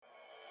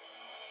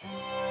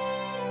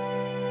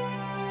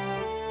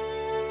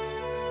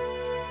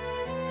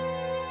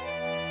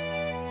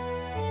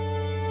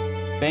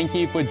Thank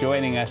you for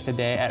joining us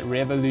today at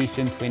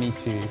Revolution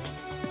 22.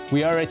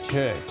 We are a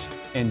church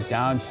in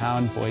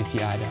downtown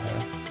Boise,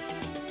 Idaho.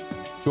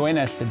 Join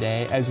us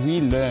today as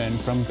we learn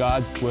from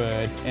God's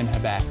word in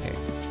Habakkuk.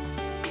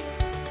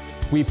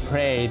 We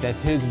pray that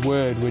his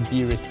word would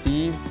be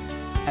received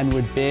and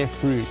would bear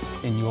fruit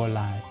in your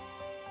life.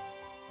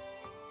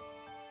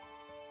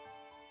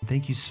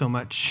 Thank you so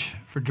much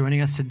for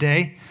joining us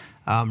today.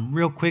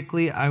 Real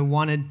quickly, I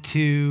wanted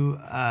to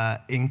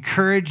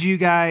encourage you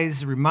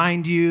guys,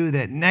 remind you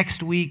that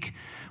next week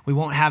we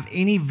won't have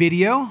any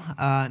video,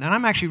 and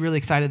I'm actually really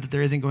excited that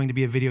there isn't going to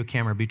be a video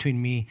camera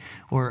between me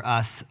or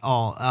us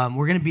all.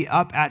 We're going to be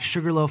up at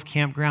Sugarloaf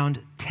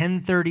Campground.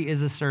 10:30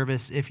 is the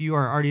service. If you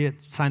are already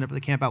signed up for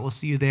the camp out, we'll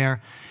see you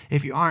there.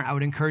 If you aren't, I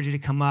would encourage you to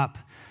come up.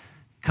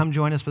 Come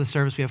join us for the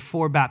service. We have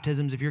 4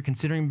 baptisms. If you're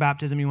considering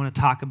baptism, you want to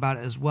talk about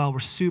it as well. We're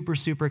super,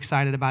 super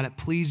excited about it.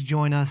 Please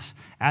join us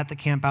at the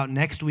camp out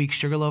next week,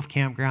 Sugarloaf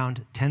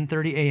Campground,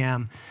 10:30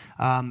 a.m.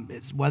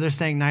 Weather's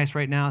staying nice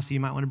right now, so you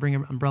might want to bring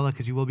an umbrella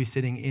because you will be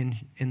sitting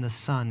in the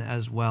sun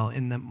as well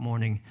in the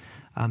morning.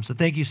 So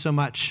thank you so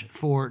much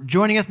for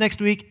joining us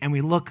next week, and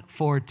we look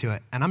forward to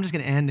it. And I'm just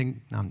going to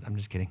end, no, I'm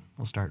just kidding.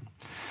 We'll start.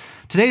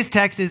 Today's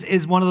text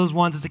is one of those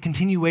ones. It's a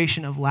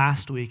continuation of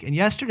last week. And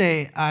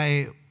yesterday,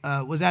 I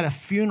was at a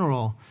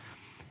funeral,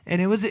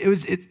 and it was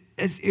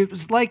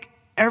like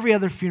every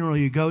other funeral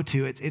you go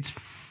to. It's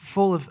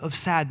full of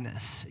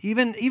sadness.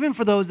 Even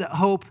for those that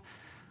hope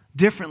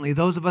differently,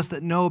 those of us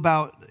that know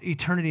about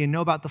eternity and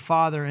know about the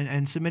Father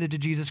and submitted to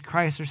Jesus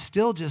Christ, there's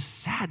still just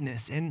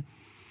sadness. And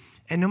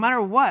no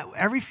matter what,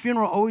 every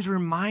funeral always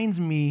reminds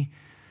me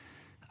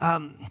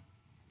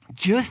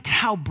just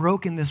how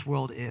broken this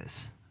world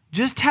is.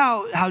 Just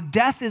how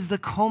death is the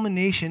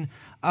culmination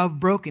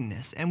of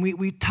brokenness. And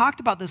we talked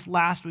about this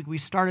last week. We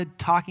started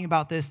talking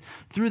about this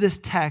through this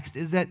text,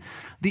 is that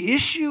the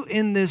issue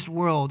in this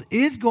world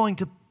is going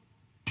to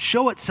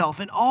show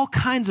itself in all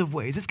kinds of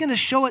ways. It's going to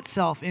show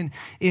itself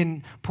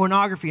in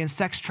pornography and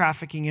sex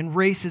trafficking and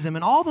racism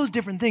and all those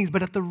different things.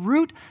 But at the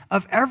root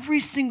of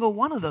every single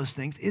one of those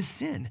things is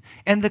sin.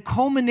 And the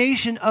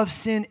culmination of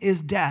sin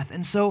is death.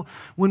 And so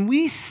when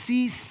we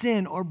see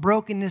sin or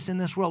brokenness in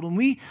this world, when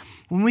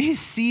we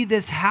see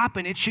this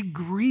happen, it should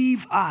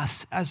grieve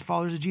us as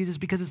followers of Jesus,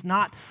 because it's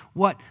not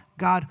what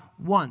God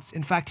wants.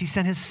 In fact, he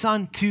sent his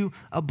son to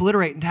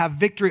obliterate and to have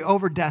victory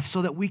over death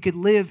so that we could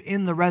live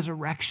in the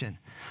resurrection.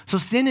 So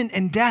sin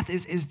and death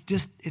is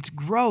just, it's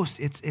gross,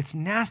 it's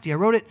nasty. I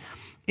wrote it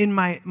in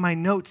my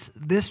notes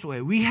this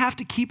way. We have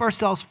to keep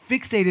ourselves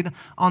fixated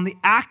on the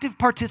active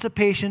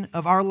participation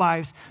of our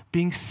lives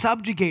being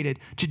subjugated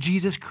to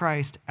Jesus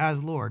Christ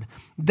as Lord.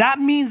 That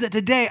means that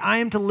today I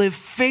am to live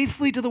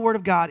faithfully to the word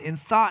of God in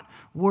thought,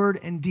 word,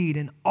 and deed,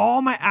 and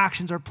all my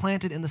actions are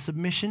planted in the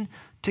submission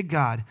to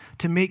God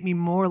to make me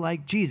more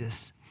like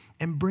Jesus,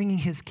 and bringing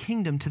his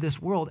kingdom to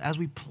this world as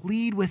we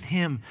plead with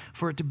him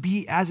for it to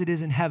be as it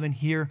is in heaven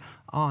here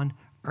on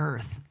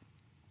earth.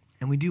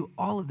 And we do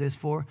all of this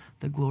for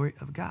the glory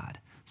of God.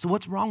 So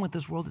what's wrong with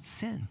this world? It's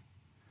sin.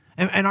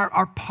 And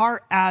our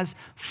part as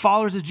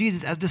followers of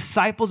Jesus, as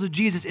disciples of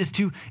Jesus, is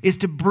to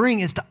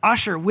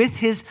usher with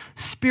his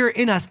Spirit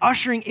in us,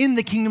 ushering in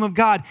the kingdom of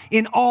God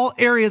in all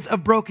areas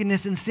of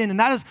brokenness and sin. And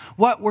that is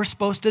what we're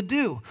supposed to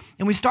do.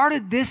 And we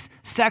started this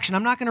section.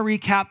 I'm not going to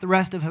recap the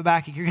rest of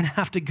Habakkuk. You're going to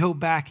have to go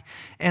back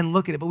and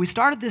look at it. But we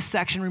started this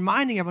section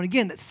reminding everyone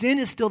again that sin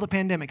is still the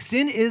pandemic.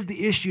 Sin is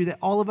the issue that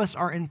all of us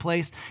are in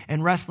place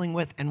and wrestling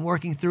with and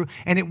working through.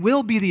 And it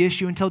will be the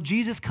issue until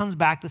Jesus comes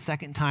back the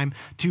second time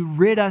to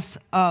rid us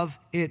of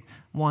it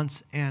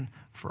once and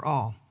for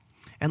all.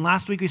 And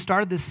last week we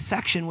started this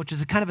section, which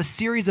is a kind of a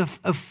series of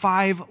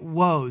 5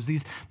 woes.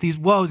 These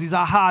woes, these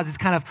ahas, these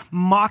kind of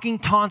mocking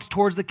taunts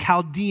towards the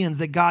Chaldeans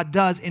that God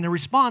does in a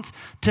response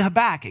to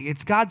Habakkuk.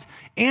 It's God's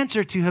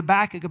answer to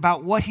Habakkuk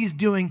about what he's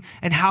doing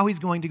and how he's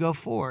going to go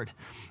forward.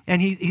 And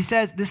he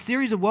says this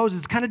series of woes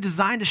is kind of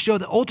designed to show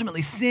that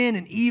ultimately sin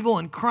and evil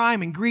and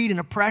crime and greed and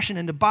oppression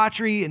and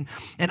debauchery and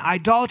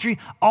idolatry,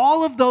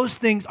 all of those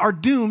things are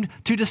doomed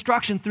to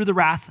destruction through the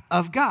wrath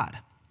of God.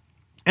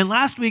 And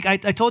last week, I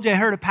told you I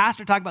heard a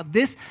pastor talk about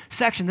this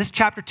section, this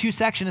chapter 2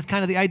 section is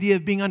kind of the idea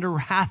of being under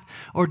wrath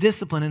or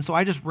discipline. And so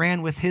I just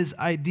ran with his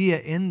idea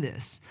in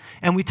this.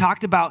 And we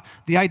talked about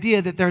the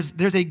idea that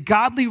there's a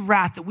godly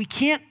wrath that we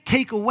can't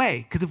take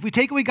away. Because if we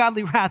take away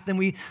godly wrath, then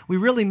we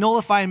really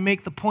nullify and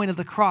make the point of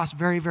the cross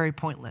very, very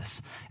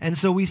pointless. And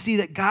so we see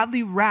that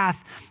godly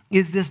wrath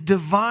is this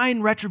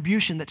divine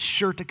retribution that's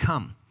sure to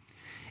come.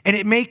 And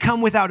it may come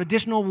without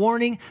additional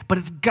warning, but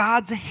it's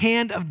God's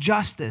hand of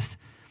justice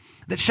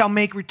that shall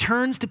make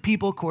returns to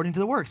people according to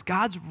the works.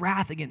 God's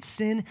wrath against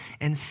sin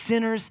and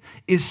sinners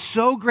is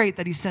so great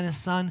that he sent his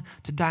son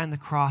to die on the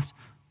cross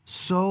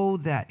so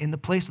that in the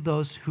place of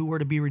those who were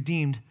to be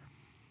redeemed,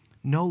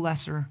 no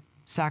lesser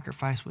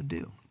sacrifice would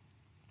do.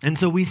 And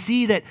so we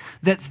see that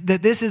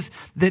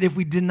if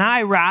we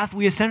deny wrath,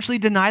 we essentially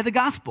deny the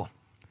gospel.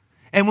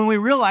 And when we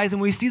realize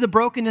and we see the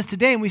brokenness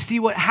today and we see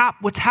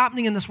what's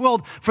happening in this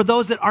world for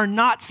those that are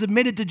not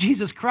submitted to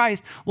Jesus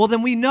Christ, well,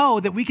 then we know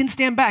that we can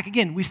stand back.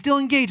 Again, we still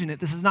engage in it.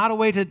 This is not a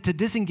way to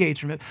disengage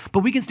from it,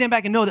 but we can stand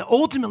back and know that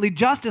ultimately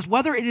justice,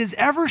 whether it is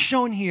ever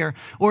shown here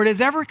or it has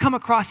ever come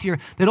across here,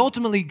 that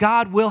ultimately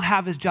God will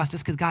have his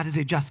justice because God is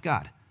a just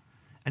God.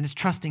 And it's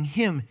trusting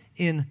him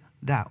in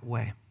that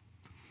way.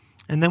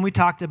 And then we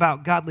talked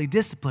about godly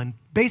discipline,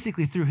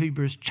 basically through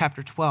Hebrews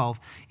chapter 12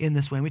 in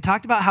this way. And we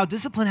talked about how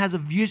discipline is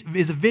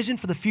a vision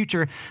for the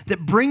future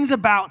that brings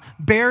about,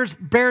 bears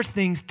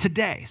things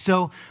today.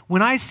 So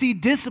when I see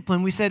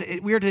discipline, we said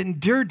we are to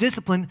endure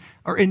discipline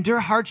or endure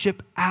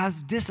hardship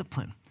as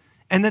discipline.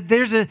 And that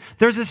there's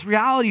this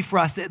reality for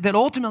us that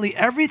ultimately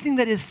everything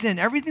that is sin,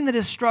 everything that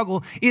is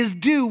struggle is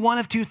due one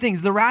of two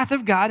things: the wrath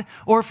of God,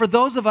 or for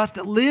those of us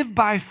that live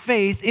by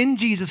faith in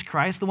Jesus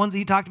Christ, the ones that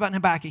he talked about in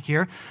Habakkuk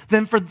here,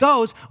 then for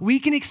those, we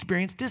can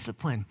experience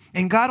discipline.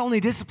 And God only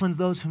disciplines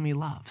those whom he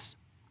loves.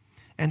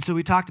 And so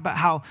we talked about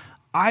how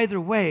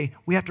either way,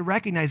 we have to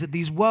recognize that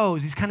these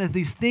woes,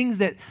 these things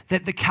that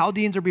the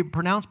Chaldeans are being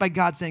pronounced by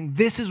God saying,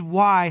 this is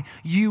why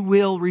you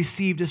will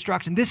receive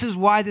destruction. This is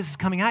why this is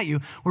coming at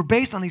you. We're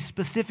based on these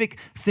specific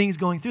things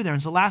going through there.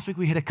 And so last week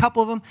we hit a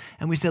couple of them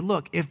and we said,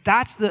 look, if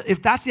that's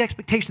the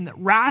expectation that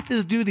wrath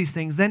is due these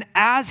things, then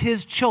as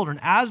his children,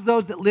 as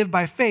those that live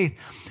by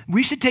faith,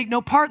 we should take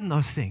no part in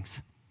those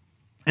things.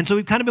 And so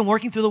we've kind of been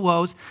working through the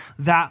woes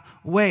that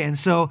way. And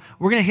so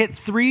we're going to hit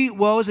 3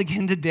 woes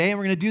again today, and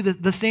we're going to do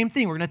the same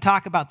thing. We're going to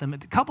talk about them. A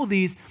couple of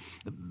these,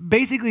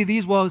 basically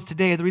these woes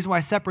today, the reason why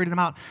I separated them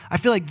out, I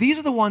feel like these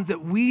are the ones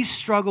that we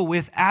struggle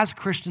with as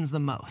Christians the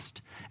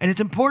most. And it's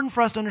important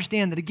for us to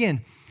understand that,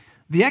 again,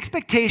 the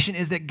expectation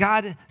is that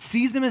God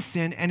sees them as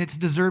sin and it's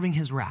deserving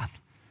his wrath.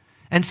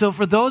 And so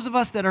for those of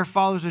us that are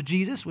followers of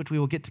Jesus, which we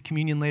will get to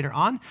communion later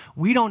on,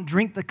 we don't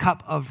drink the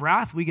cup of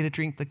wrath. We get to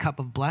drink the cup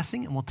of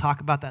blessing, and we'll talk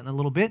about that in a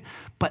little bit.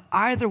 But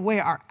either way,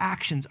 our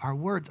actions, our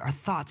words, our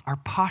thoughts, our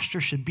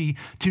posture should be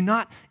to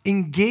not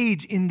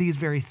engage in these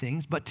very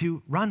things, but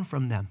to run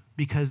from them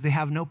because they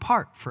have no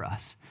part for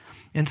us.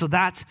 And so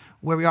that's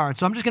where we are. And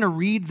so I'm just going to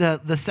read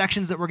the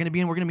sections that we're going to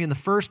be in. We're going to be in the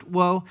first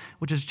woe,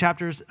 which is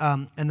chapters,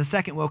 and the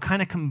second woe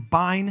kind of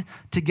combine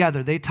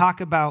together. They talk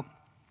about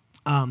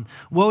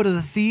woe to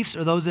the thieves,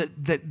 or those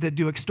that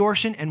do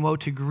extortion, and woe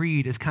to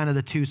greed is kind of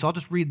the two. So I'll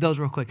just read those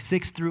real quick,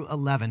 6 through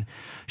 11.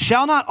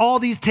 Shall not all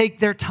these take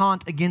their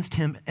taunt against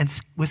him, and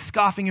with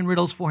scoffing and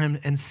riddles for him,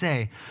 and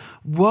say,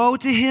 woe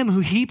to him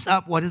who heaps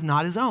up what is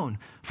not his own?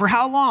 For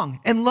how long?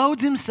 And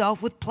loads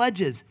himself with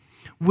pledges.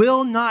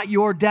 Will not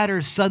your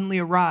debtors suddenly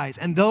arise,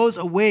 and those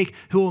awake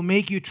who will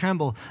make you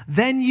tremble?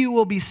 Then you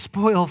will be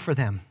spoil for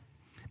them.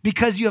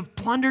 Because you have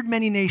plundered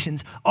many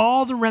nations,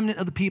 all the remnant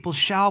of the people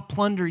shall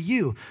plunder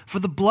you. For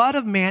the blood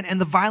of man and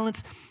the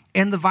violence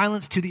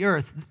to the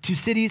earth, to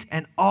cities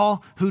and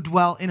all who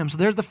dwell in them. So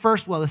there's the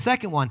first woe. The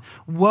second one,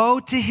 woe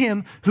to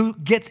him who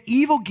gets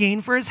evil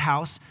gain for his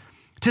house,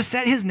 to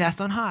set his nest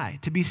on high,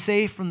 to be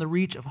safe from the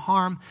reach of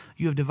harm.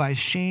 You have devised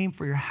shame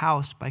for your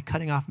house by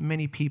cutting off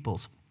many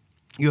peoples.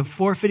 You have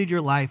forfeited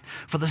your life,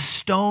 for the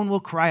stone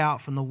will cry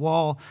out from the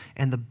wall,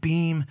 and the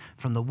beam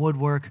from the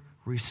woodwork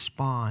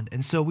respond.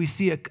 And so we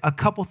see a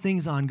couple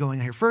things ongoing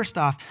here. First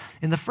off,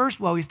 in the first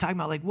woe, he's talking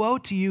about like, woe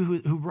to you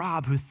who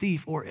rob, who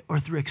thief, or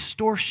through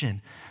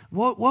extortion.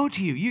 Woe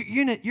to you.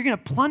 You're gonna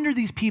plunder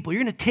these people.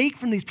 You're gonna take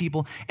from these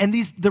people, and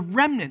the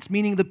remnants,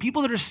 meaning the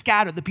people that are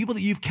scattered, the people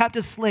that you've kept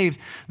as slaves,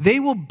 they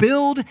will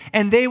build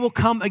and they will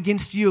come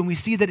against you. And we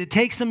see that it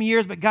takes some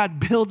years, but God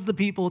builds the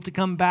people to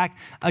come back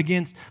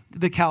against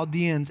the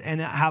Chaldeans, and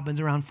it happens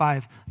around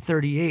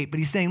 538. But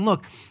he's saying,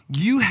 look,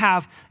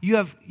 you've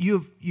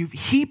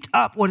heaped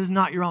up what is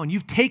not your own.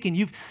 You've taken,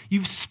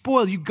 you've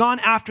spoiled, you've gone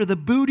after the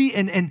booty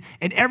and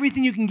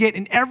everything you can get,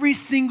 and every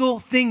single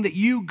thing that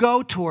you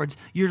go towards,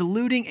 you're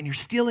looting and you're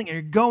stealing and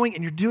you're going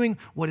and you're doing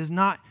what is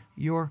not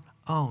your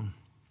own.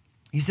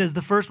 He says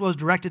the first was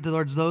directed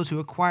towards those who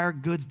acquire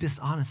goods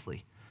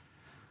dishonestly.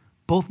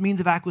 Both means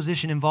of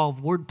acquisition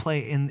involve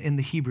wordplay in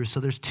the Hebrew. So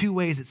there's 2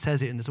 ways it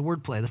says it, and it's a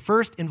wordplay. The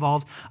first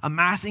involves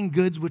amassing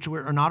goods which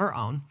are not our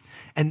own,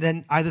 and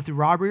then either through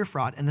robbery or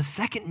fraud. And the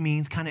second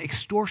means kind of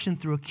extortion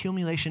through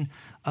accumulation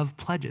of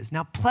pledges.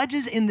 Now,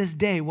 pledges in this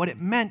day, what it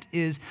meant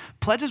is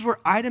pledges were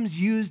items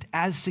used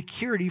as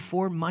security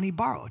for money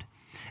borrowed.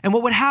 And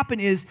what would happen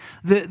is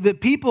the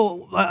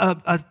people,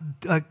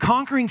 a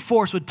conquering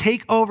force would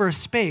take over a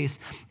space,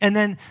 and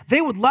then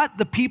they would let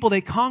the people they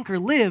conquer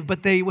live,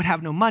 but they would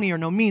have no money or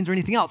no means or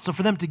anything else. So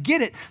for them to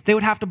get it, they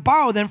would have to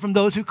borrow them from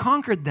those who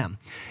conquered them.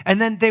 And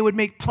then they would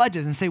make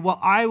pledges and say, well,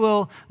 I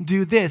will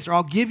do this, or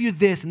I'll give you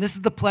this, and this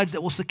is the pledge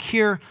that will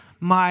secure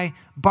my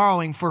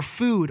borrowing for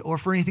food or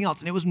for anything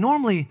else. And it was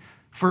normally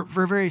for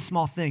very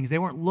small things. They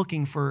weren't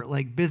looking for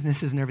like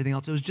businesses and everything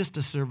else. It was just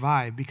to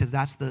survive, because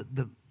that's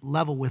the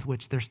level with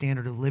which their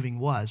standard of living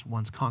was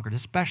once conquered,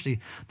 especially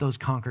those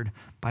conquered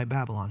by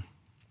Babylon.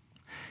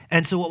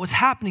 And so what was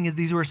happening is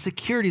these were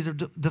securities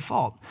of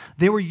default.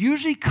 They were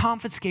usually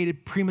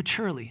confiscated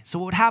prematurely. So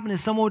what would happen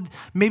is someone would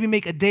maybe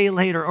make a day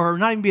later, or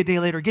not even be a day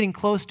later, getting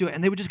close to it,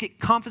 and they would just get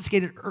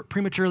confiscated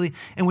prematurely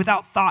and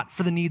without thought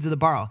for the needs of the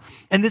borrower.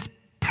 And this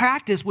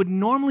practice would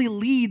normally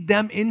lead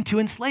them into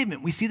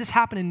enslavement. We see this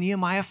happen in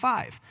Nehemiah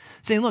 5,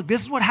 saying, look,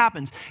 this is what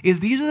happens,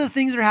 is these are the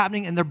things that are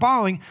happening, and they're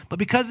borrowing, but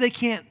because they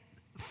can't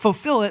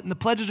fulfill it and the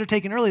pledges are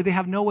taken early, they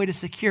have no way to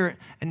secure it,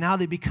 and now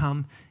they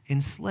become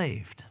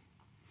enslaved.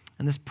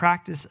 And this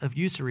practice of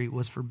usury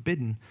was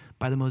forbidden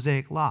by the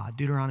Mosaic law,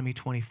 Deuteronomy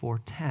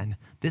 24:10.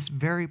 This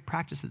very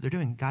practice that they're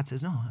doing, God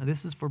says, no,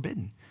 this is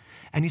forbidden.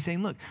 And he's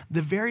saying, look,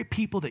 the very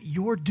people that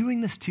you're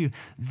doing this to,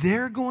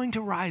 they're going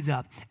to rise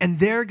up and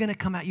they're going to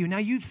come at you. Now,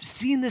 you've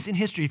seen this in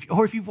history,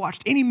 or if you've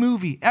watched any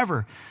movie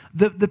ever,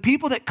 the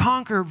people that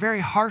conquer very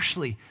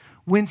harshly,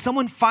 when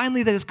someone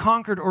finally that is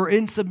conquered or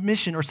in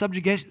submission or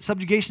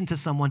subjugation to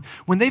someone,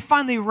 when they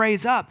finally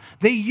raise up,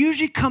 they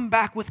usually come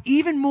back with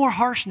even more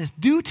harshness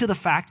due to the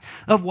fact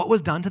of what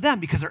was done to them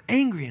because they're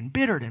angry and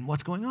bittered and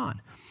what's going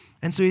on.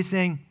 And so he's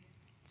saying,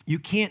 you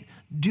can't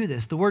do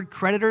this. The word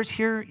creditors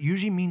here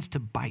usually means to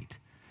bite.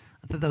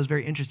 I thought that was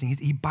very interesting.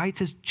 He bites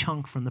his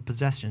chunk from the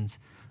possessions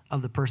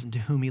of the person to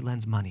whom he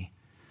lends money.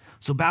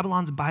 So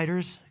Babylon's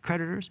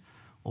creditors,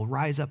 will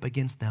rise up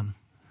against them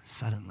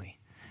suddenly.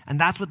 And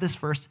that's what this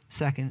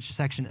second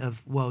section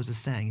of woes is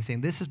saying. He's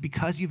saying, this is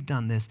because you've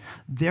done this,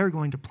 they're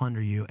going to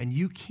plunder you, and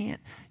you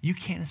can't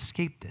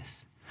escape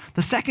this.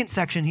 The second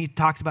section he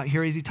talks about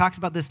here is he talks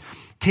about this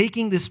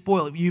taking this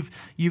spoil.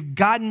 You've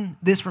gotten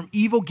this from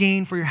evil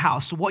gain for your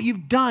house. So what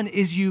you've done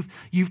is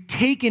you've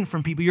taken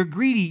from people. You're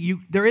greedy.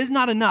 There is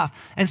not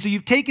enough. And so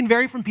you've taken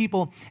very from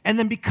people. And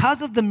then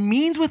because of the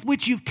means with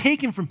which you've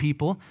taken from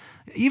people,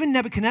 even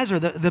Nebuchadnezzar,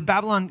 the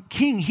Babylon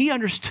king, he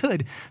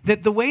understood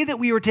that the way that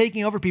we were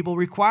taking over people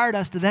required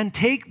us to then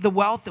take the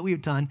wealth that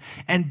we've done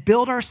and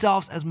build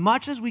ourselves as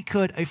much as we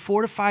could a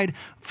fortified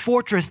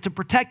fortress to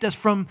protect us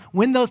from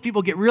when those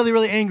people get really,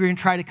 really angry and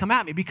try to come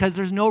at me, because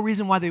there's no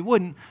reason why they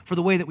wouldn't for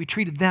the way that we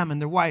treated them and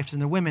their wives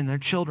and their women and their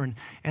children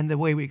and the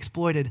way we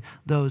exploited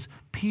those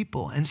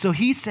people. And so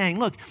he's saying,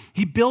 look,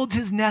 he builds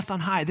his nest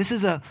on high. This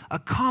is a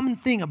common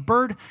thing. A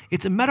bird,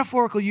 it's a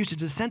metaphorical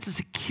usage, a sense of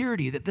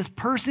security that this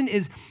person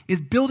is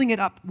building it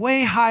up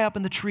way high up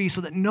in the tree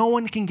so that no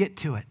one can get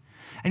to it.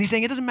 And he's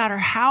saying it doesn't matter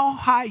how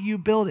high you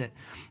build it,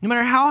 no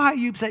matter how high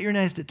you set your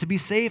nest to be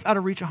safe out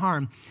of reach of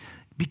harm,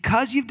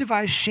 because you've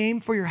devised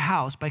shame for your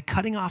house by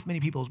cutting off many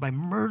peoples, by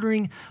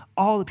murdering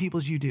all the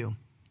peoples you do,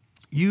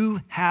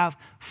 you have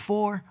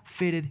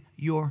forfeited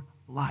your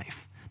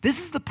life.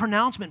 This is the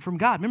pronouncement from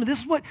God. Remember, this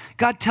is what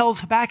God tells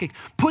Habakkuk.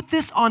 Put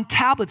this on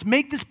tablets.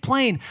 Make this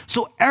plain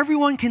so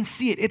everyone can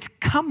see it. It's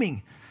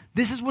coming.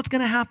 This is what's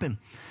going to happen.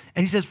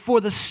 And he says, for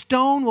the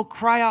stone will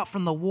cry out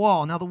from the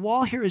wall. Now, the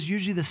wall here is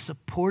usually the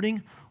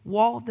supporting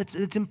wall that's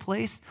in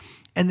place.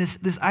 And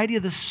this idea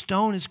of the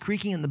stone is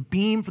creaking and the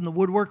beam from the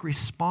woodwork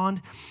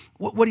respond.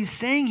 What he's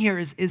saying here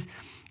is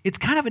it's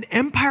kind of an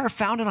empire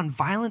founded on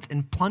violence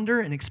and plunder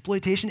and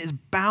exploitation is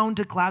bound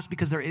to collapse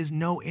because there is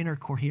no inner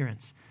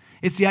coherence.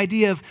 It's the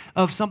idea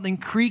of something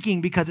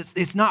creaking because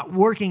it's not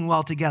working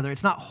well together.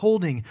 It's not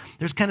holding.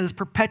 There's kind of this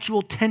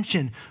perpetual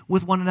tension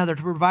with one another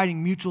to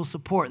providing mutual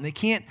support. And they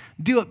can't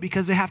do it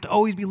because they have to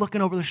always be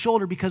looking over their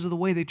shoulder because of the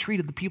way they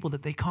treated the people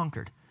that they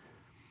conquered.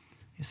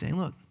 He's saying,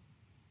 look,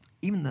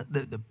 even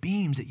the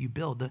beams that you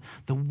build,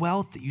 the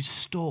wealth that you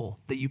stole,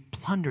 that you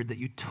plundered, that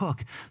you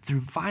took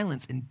through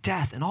violence and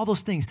death and all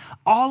those things,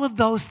 all of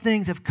those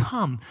things have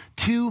come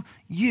to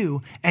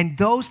you, and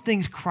those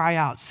things cry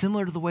out,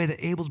 similar to the way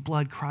that Abel's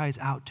blood cries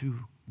out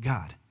to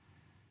God.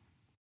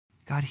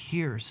 God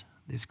hears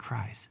these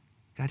cries.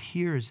 God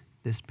hears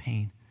this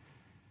pain.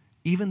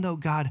 Even though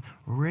God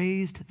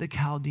raised the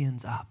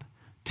Chaldeans up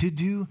to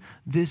do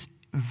this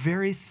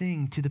very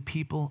thing to the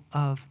people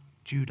of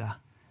Judah,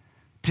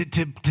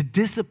 to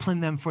discipline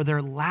them for their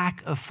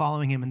lack of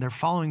following him and their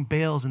following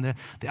Baals and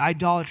the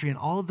idolatry and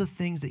all of the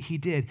things that he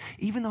did.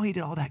 Even though he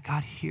did all that,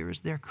 God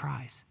hears their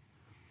cries.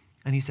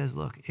 And he says,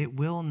 look, it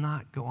will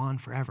not go on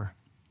forever.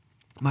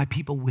 My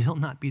people will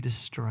not be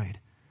destroyed.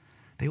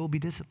 They will be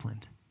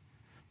disciplined,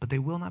 but they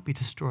will not be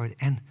destroyed.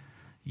 And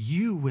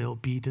you will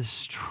be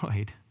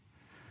destroyed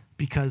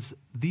because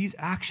these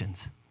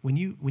actions, when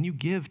you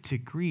give to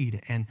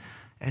greed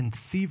and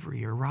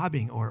thievery or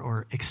robbing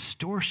or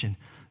extortion,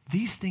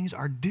 these things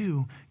are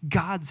due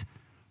God's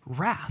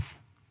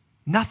wrath.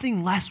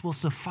 Nothing less will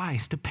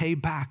suffice to pay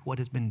back what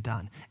has been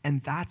done.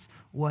 And that's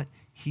what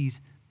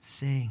he's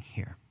saying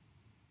here.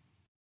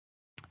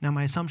 Now,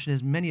 my assumption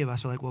is many of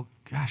us are like, well,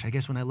 gosh, I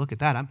guess when I look at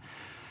that, I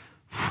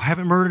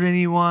haven't murdered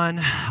anyone.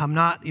 I'm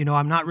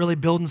not really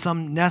building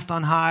some nest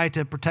on high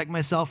to protect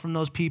myself from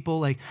those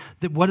people. Like,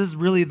 what is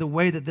really the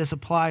way that this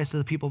applies to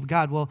the people of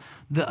God? Well,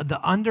 the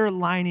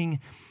underlining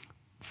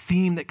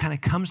theme that kind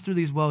of comes through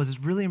these woes is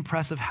really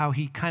impressive how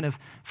he kind of,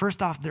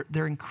 first off,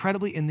 they're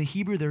incredibly, in the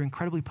Hebrew, they're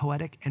incredibly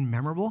poetic and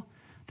memorable.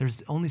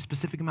 There's only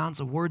specific amounts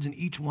of words in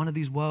each one of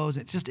these woes.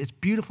 It's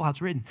beautiful how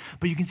it's written,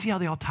 but you can see how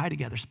they all tie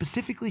together.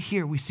 Specifically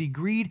here, we see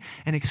greed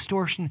and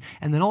extortion,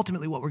 and then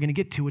ultimately what we're going to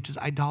get to, which is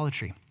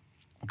idolatry.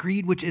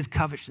 Greed, which is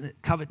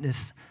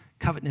covetousness,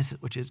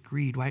 which is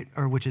greed, right?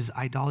 Or which is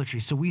idolatry.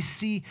 So we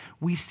see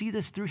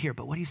this through here,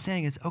 but what he's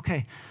saying is,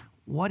 okay,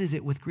 what is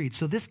it with greed?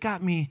 So this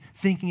got me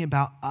thinking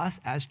about us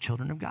as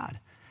children of God.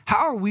 How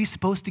are we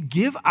supposed to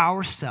give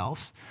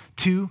ourselves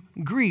to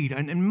greed?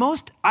 And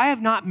I have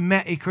not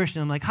met a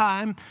Christian. I'm like,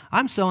 hi,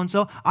 I'm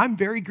so-and-so. I'm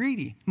very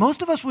greedy.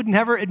 Most of us would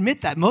never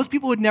admit that. Most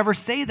people would never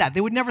say that.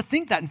 They would never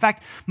think that. In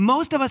fact,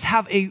 most of us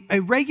have a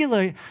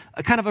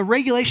kind of a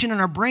regulation in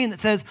our brain that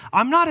says,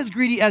 I'm not as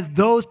greedy as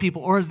those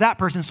people or as that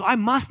person, so I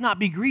must not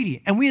be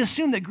greedy. And we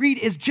assume that greed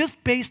is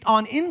just based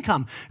on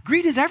income.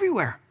 Greed is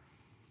everywhere.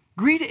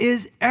 Greed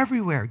is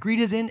everywhere. Greed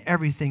is in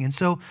everything. And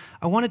so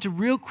I wanted to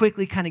real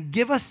quickly kind of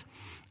give us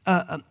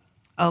a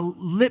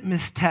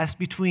litmus test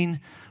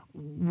between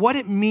what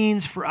it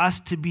means for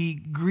us to be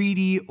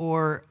greedy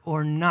or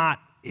not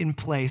in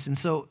place. And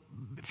so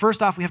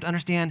first off, we have to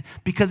understand,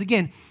 because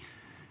again,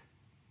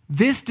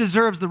 this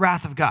deserves the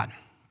wrath of God.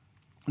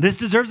 This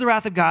deserves the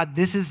wrath of God.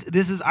 This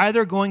is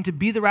either going to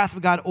be the wrath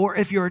of God, or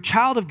if you're a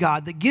child of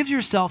God that gives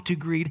yourself to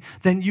greed,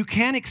 then you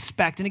can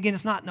expect, and again,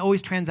 it's not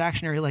always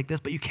transactionary like this,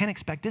 but you can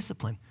expect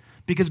discipline.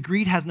 Because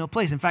greed has no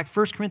place. In fact,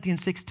 1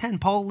 Corinthians 6:10,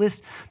 Paul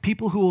lists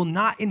people who will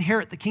not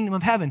inherit the kingdom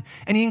of heaven,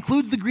 and he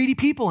includes the greedy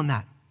people in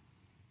that.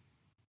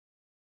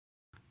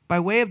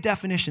 By way of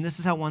definition, this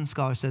is how one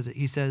scholar says it.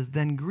 He says,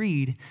 then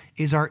greed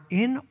is our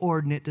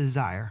inordinate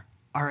desire,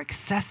 our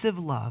excessive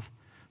love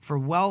for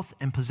wealth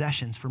and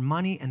possessions, for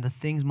money and the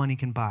things money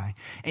can buy,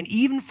 and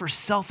even for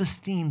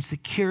self-esteem,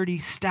 security,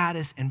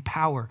 status, and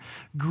power.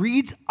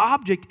 Greed's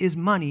object is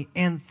money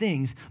and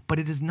things, but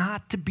it is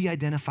not to be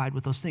identified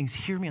with those things.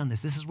 Hear me on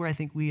this. This is where I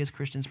think we as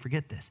Christians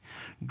forget this.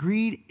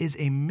 Greed is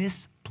a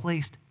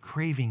misplaced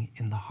craving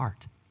in the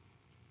heart.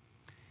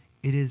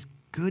 It is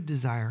good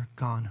desire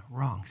gone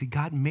wrong. See,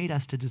 God made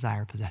us to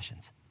desire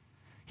possessions.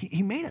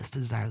 He made us to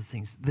desire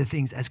the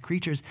things as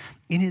creatures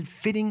in a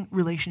fitting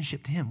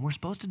relationship to him. We're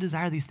supposed to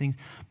desire these things,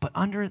 but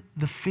under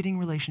the fitting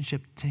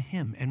relationship to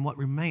him and what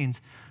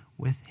remains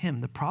with him.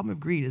 The problem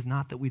of greed is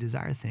not that we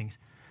desire things,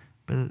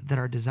 but that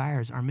our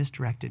desires are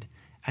misdirected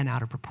and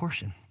out of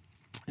proportion.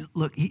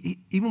 Look,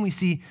 even we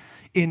see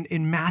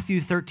in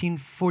Matthew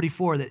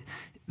 13:44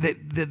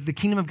 that the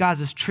kingdom of God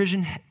is this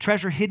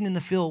treasure hidden in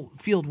the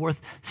field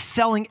worth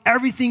selling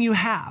everything you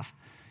have.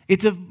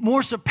 It's of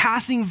more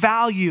surpassing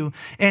value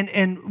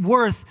and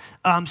worth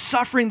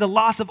suffering the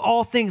loss of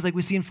all things, like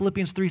we see in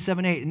Philippians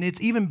 3:7-8. And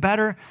it's even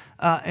better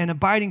an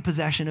abiding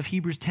possession of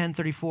Hebrews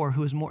 10:34,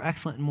 who is more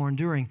excellent and more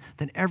enduring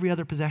than every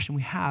other possession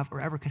we have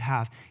or ever could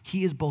have.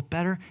 He is both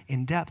better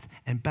in depth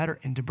and better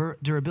in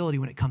durability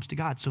when it comes to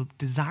God. So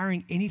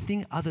desiring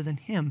anything other than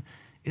him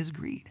is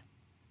greed.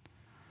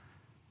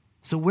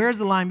 So where's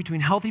the line between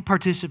healthy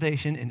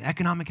participation in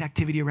economic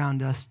activity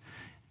around us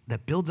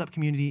that builds up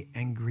community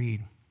and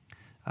greed?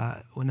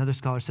 Another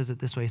scholar says it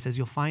this way. He says,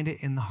 you'll find it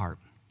in the heart.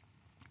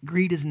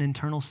 Greed is an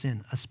internal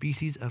sin, a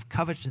species of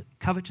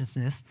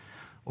covetousness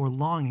or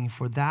longing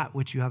for that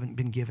which you haven't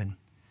been given.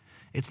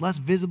 It's less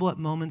visible at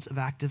moments of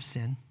active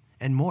sin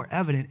and more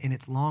evident in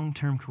its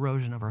long-term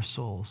corrosion of our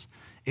souls.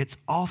 It's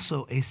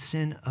also a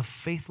sin of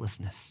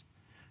faithlessness.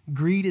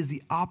 Greed is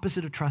the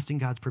opposite of trusting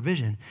God's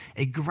provision,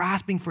 a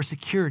grasping for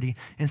security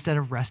instead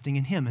of resting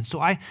in him. And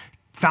so I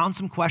found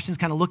some questions,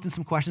 kind of looked at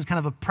some questions, kind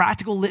of a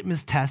practical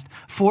litmus test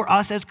for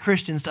us as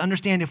Christians to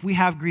understand if we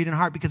have greed in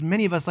heart, because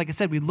many of us, like I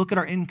said, we'd look at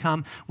our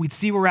income, we'd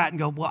see where we're at and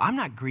go, well, I'm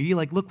not greedy,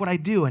 like look what I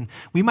do. And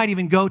we might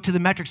even go to the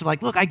metrics of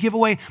like, look, I give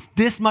away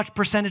this much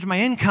percentage of my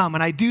income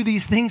and I do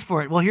these things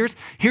for it. Well,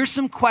 here's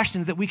some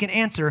questions that we can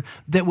answer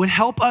that would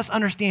help us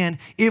understand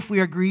if we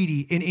are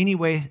greedy in any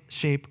way,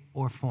 shape,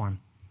 or form.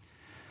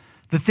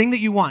 The thing that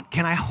you want,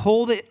 can I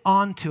hold it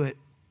on to it?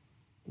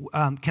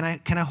 Can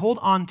I hold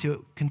on to it,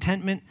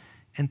 contentment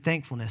and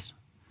thankfulness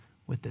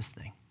with this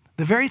thing?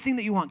 The very thing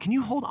that you want, can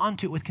you hold on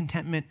to it with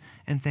contentment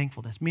and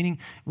thankfulness? Meaning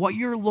what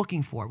you're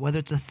looking for, whether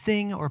it's a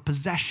thing or a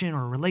possession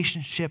or a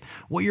relationship,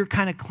 what you're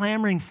kind of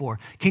clamoring for,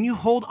 can you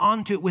hold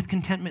on to it with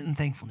contentment and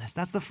thankfulness?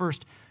 That's the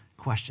first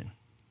question.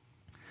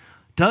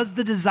 Does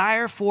the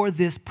desire for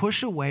this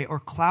push away or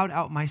cloud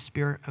out my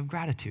spirit of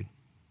gratitude?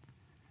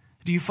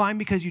 Do you find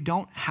because you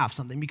don't have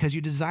something, because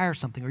you desire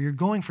something or you're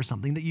going for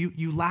something, that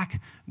you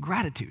lack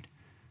gratitude?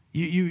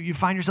 You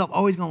find yourself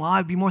always going, well,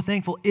 I'd be more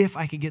thankful if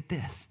I could get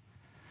this.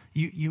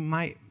 You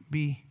might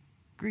be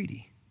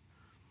greedy.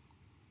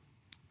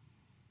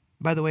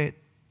 By the way, it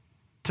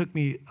took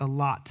me a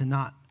lot to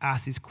not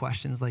ask these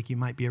questions like you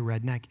might be a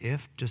redneck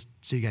if, just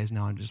so you guys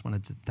know,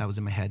 that was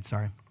in my head,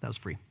 sorry, that was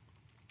free.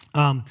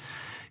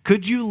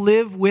 Could you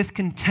live with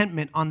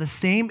contentment on the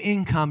same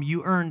income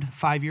you earned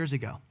 5 years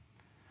ago?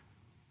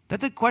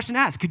 That's a question to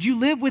ask. Could you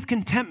live with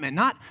contentment?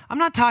 I'm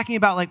not talking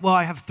about like, well,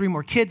 I have 3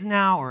 more kids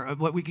now, or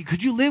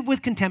could you live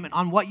with contentment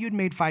on what you'd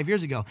made 5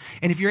 years ago?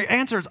 And if your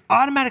answer is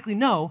automatically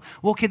no,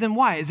 well, okay, then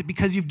why? Is it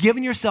because you've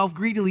given yourself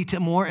greedily to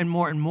more and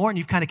more and more, and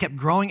you've kind of kept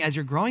growing as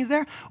you're growing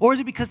there? Or is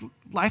it because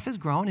life has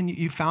grown and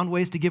you've found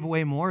ways to give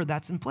away more,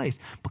 that's in place?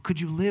 But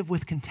could you live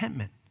with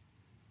contentment?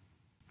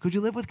 Could you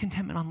live with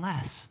contentment on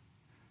less?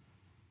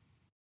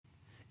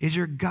 Is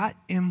your gut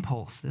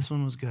impulse, this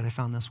one was good, I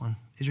found this one.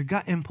 Is your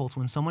gut impulse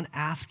when someone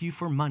asks you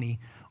for money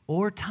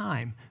or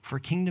time for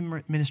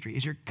kingdom ministry,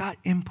 is your gut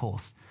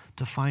impulse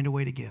to find a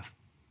way to give?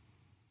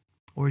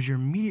 Or is your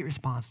immediate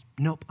response,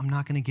 nope, I'm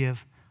not going to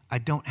give, I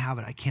don't have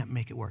it, I can't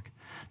make it work?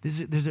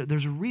 There's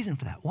a reason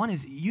for that. One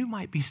is you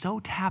might be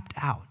so tapped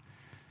out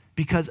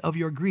because of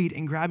your greed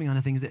and grabbing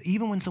onto things that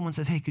even when someone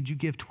says, hey, could you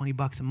give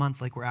 $20 a month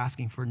like we're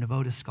asking for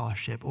Novoda's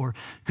scholarship? Or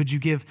could you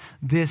give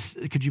this,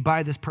 could you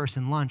buy this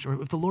person lunch? Or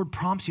if the Lord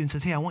prompts you and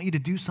says, hey, I want you to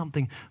do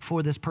something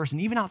for this person,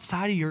 even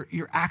outside of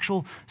your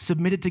actual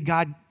submitted to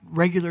God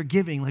regular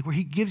giving, like where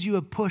he gives you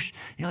a push,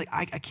 and you're like,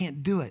 I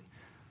can't do it.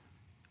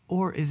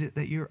 Or is it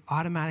that you're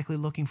automatically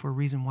looking for a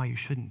reason why you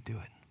shouldn't do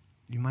it?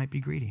 You might be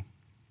greedy.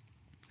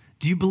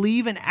 Do you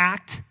believe and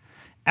act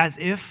as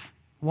if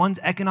one's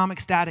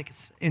economic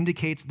status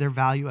indicates their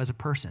value as a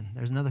person?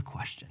 There's another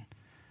question.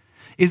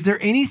 Is there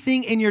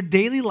anything in your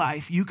daily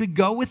life you could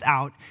go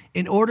without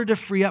in order to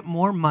free up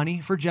more money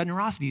for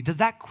generosity? Does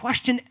that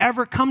question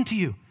ever come to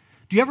you?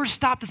 Do you ever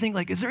stop to think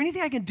like, is there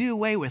anything I can do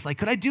away with? Like,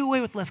 could I do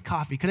away with less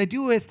coffee? Could I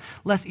do away with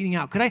less eating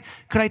out? Could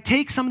I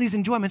take some of these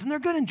enjoyments, and they're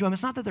good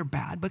enjoyments, not that they're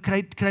bad, but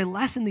could I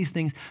lessen these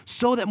things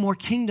so that more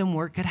kingdom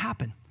work could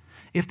happen?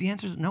 If the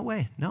answer is no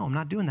way, no, I'm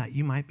not doing that,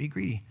 you might be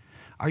greedy.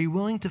 Are you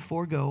willing to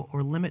forego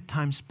or limit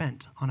time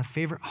spent on a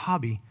favorite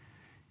hobby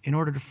in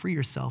order to free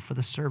yourself for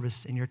the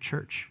service in your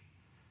church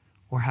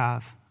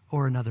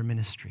or another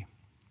ministry?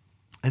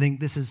 I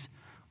think this is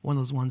one of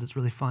those ones that's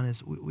really fun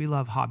is we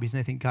love hobbies, and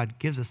I think God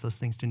gives us those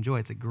things to enjoy.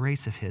 It's a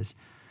grace of his.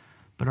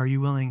 But are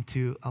you willing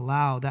to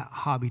allow that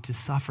hobby to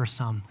suffer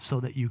some so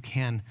that you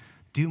can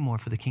do more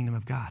for the kingdom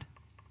of God?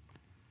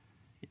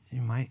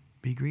 You might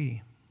be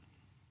greedy.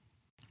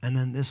 And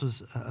then this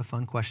was a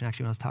fun question,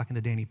 actually, when I was talking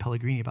to Danny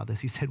Pellegrini about this.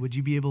 He said, would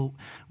you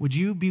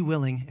be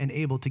willing and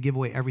able to give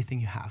away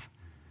everything you have?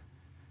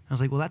 And I was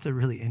like, well, that's a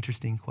really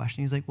interesting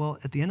question. He's like, well,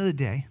 at the end of the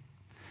day,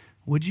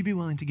 would you be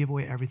willing to give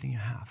away everything you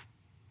have?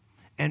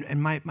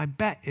 And my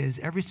bet is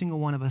every single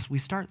one of us, we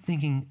start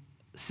thinking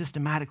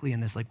systematically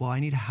in this, like, well, I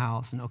need a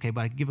house, and okay,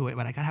 but I can give away,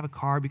 but I got to have a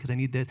car because I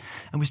need this.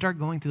 And we start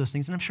going through those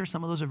things, and I'm sure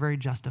some of those are very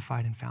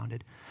justified and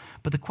founded.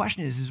 But the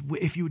question is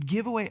if you would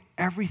give away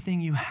everything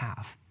you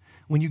have,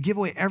 when you give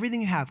away everything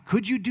you have,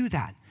 could you do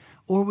that?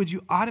 Or would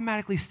you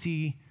automatically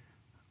see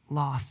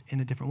loss in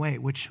a different way,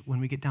 which when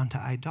we get down to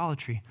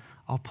idolatry,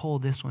 I'll pull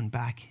this one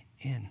back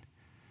in.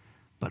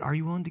 But are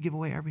you willing to give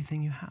away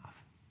everything you have?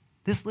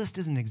 This list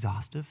isn't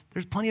exhaustive.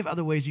 There's plenty of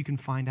other ways you can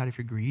find out if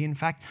you're greedy. In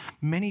fact,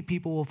 many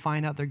people will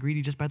find out they're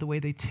greedy just by the way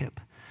they tip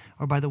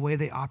or by the way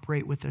they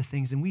operate with their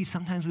things. And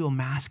sometimes we will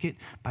mask it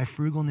by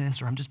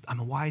frugalness, or I'm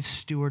a wise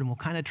steward, and we'll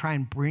kind of try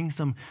and bring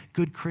some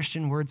good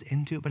Christian words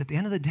into it. But at the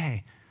end of the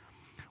day,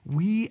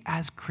 we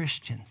as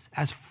Christians,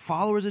 as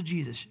followers of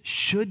Jesus,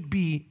 should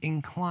be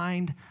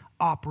inclined,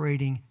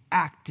 operating,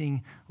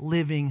 acting,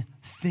 living,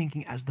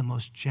 thinking as the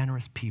most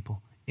generous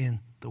people in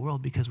the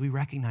world, because we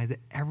recognize that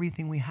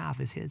everything we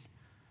have is his.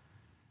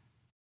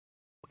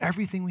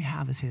 Everything we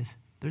have is his.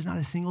 There's not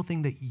a single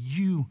thing that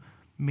you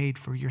made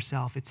for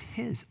yourself. It's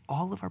his.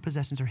 All of our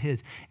possessions are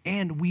his.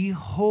 And we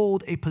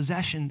hold a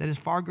possession that is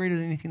far greater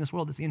than anything in this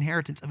world. It's the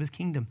inheritance of his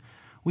kingdom.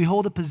 We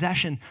hold a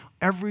possession.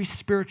 Every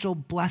spiritual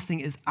blessing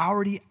is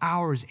already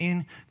ours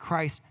in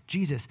Christ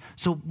Jesus.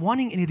 So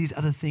wanting any of these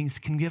other things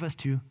can give us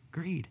to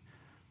greed.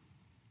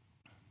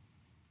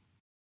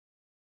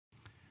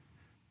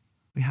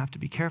 We have to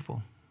be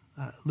careful.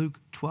 Luke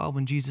 12,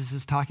 when Jesus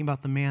is talking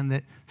about the man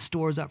that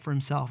stores up for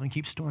himself and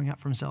keeps storing up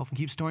for himself and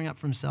keeps storing up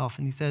for himself,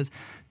 and he says,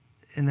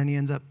 and then he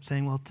ends up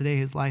saying, well, today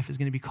his life is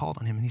going to be called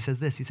on him. And he says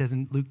this, he says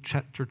in Luke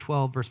chapter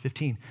 12, verse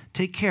 15,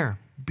 take care,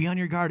 be on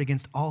your guard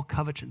against all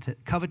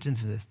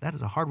covetousness. That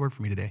is a hard word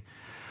for me today.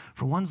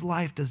 For one's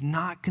life does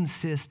not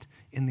consist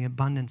in the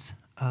abundance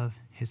of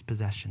his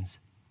possessions.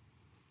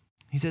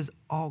 He says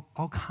all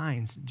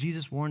kinds.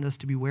 Jesus warned us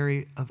to be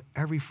wary of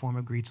every form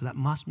of greed, so that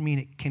must mean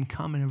it can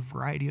come in a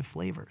variety of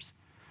flavors.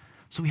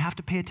 So we have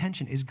to pay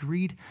attention. Is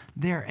greed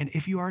there? And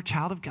if you are a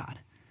child of God,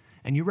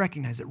 and you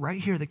recognize that right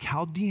here, the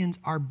Chaldeans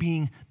are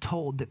being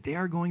told that they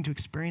are going to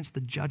experience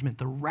the judgment,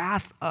 the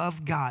wrath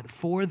of God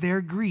for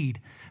their greed,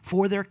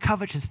 for their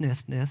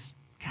covetousness.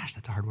 Gosh,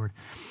 that's a hard word.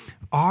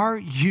 Are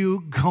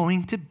you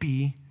going to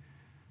be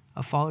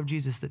a follower of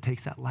Jesus that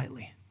takes that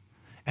lightly?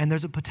 And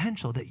there's a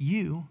potential that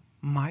you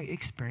might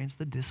experience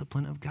the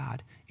discipline of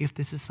God if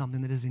this is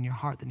something that is in your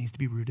heart that needs to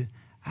be rooted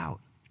out.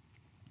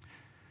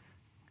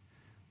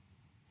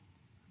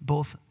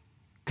 Both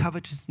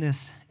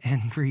covetousness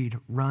and greed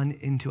run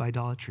into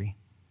idolatry.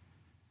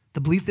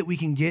 The belief that we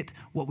can get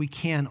what we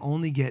can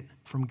only get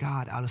from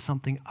God out of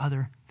something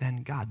other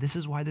than God. This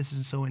is why this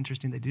is so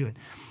interesting they do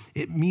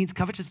it.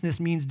 Covetousness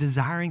means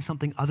desiring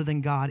something other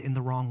than God in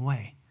the wrong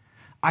way.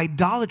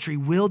 Idolatry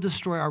will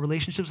destroy our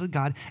relationships with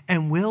God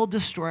and will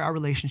destroy our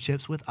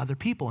relationships with other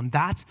people. And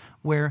that's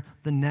where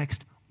the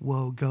next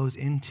woe goes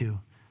into.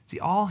 See,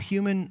 all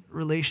human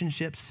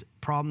relationships,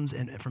 problems,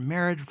 and from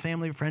marriage,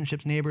 family,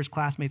 friendships, neighbors,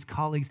 classmates,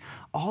 colleagues,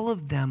 all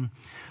of them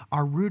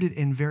are rooted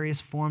in various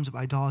forms of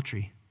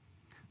idolatry.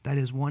 That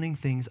is, wanting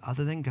things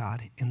other than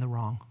God in the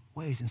wrong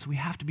ways. And so we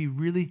have to be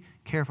really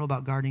careful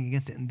about guarding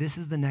against it. And this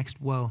is the next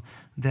woe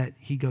that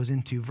he goes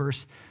into.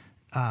 Verse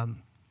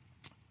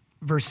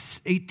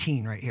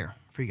 18 right here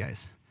for you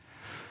guys.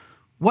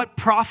 What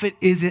profit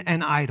is it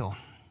an idol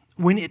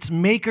when its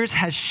makers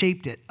has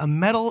shaped it, a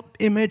metal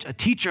image, a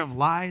teacher of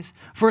lies?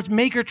 For its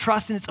maker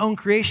trusts in its own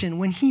creation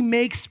when he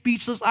makes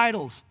speechless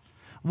idols.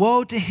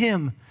 Woe to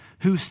him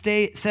who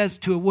says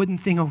to a wooden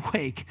thing,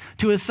 awake,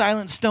 to a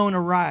silent stone,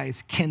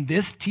 arise. Can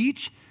this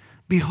teach?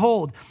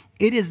 Behold,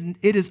 it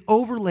is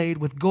overlaid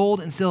with gold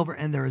and silver,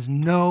 and there is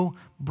no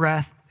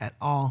breath at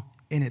all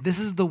in it. This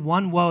is the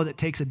one woe that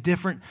takes a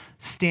different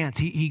stance.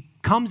 He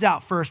comes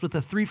out first with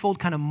a threefold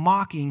kind of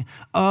mocking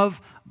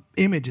of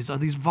images,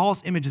 of these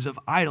false images of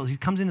idols. He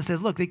comes in and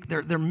says, look,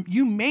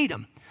 you made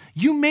them.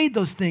 You made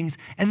those things,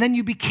 and then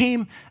you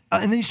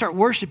and then you start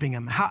worshiping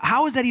them.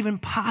 How is that even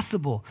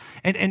possible?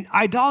 And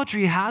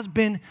idolatry has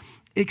been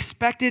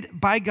expected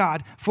by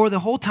God for the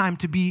whole time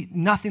to be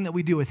nothing that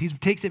we do with. He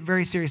takes it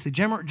very seriously.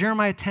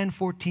 Jeremiah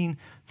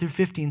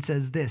 10:14-15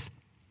 says this: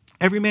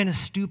 every man is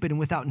stupid and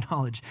without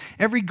knowledge.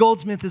 Every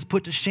goldsmith is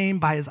put to shame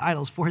by his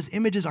idols, for his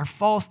images are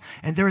false,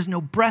 and there is no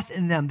breath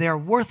in them. They are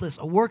worthless,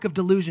 a work of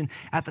delusion.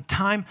 At the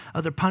time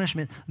of their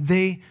punishment,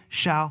 they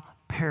shall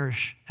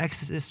perish.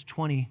 Exodus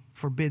 20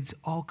 forbids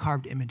all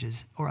carved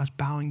images or us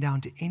bowing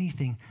down to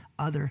anything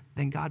other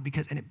than God,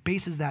 and it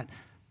bases that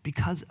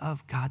because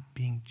of God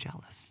being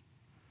jealous.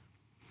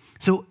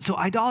 So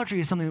idolatry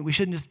is something that we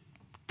shouldn't just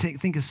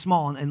think is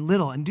small and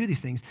little and do these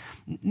things.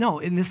 No,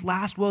 in this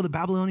last woe, the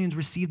Babylonians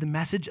received the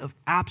message of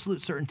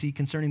absolute certainty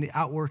concerning the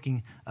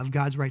outworking of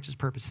God's righteous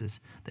purposes,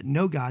 that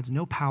no gods,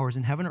 no powers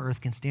in heaven or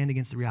earth can stand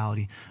against the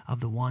reality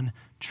of the one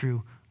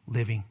true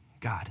living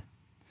God.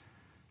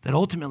 That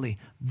ultimately,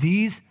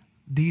 these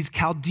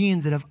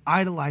Chaldeans that have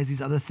idolized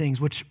these other things,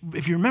 which,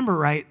 if you remember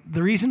right,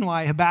 the reason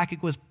why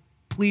Habakkuk was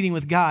pleading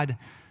with God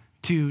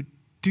to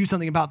do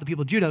something about the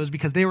people of Judah was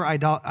because they were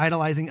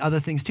idolizing other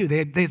things too.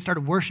 They had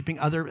started worshiping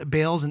other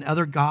Baals and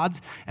other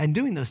gods and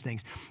doing those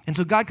things. And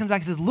so God comes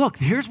back and says, look,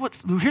 here's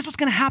what's going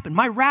to happen.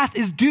 My wrath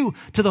is due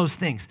to those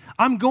things.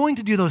 I'm going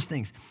to do those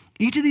things.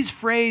 Each of these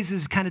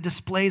phrases kind of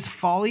displays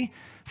folly.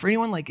 For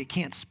anyone, like it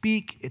can't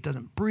speak, it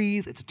doesn't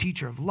breathe, it's a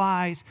teacher of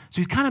lies.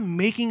 So he's kind of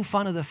making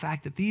fun of the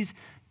fact that these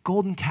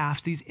golden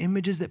calves, these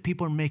images that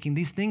people are making,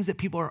 these things that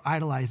people are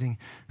idolizing,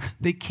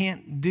 they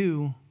can't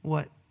do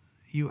what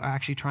you are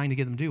actually trying to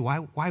get them to do.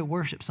 Why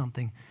worship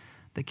something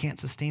that can't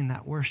sustain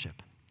that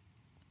worship?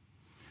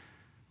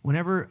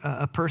 Whenever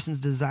a person's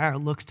desire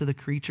looks to the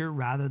creature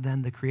rather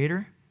than the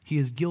creator, he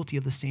is guilty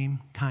of the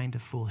same kind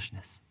of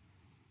foolishness.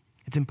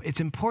 It's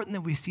important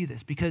that we see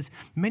this because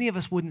many of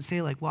us wouldn't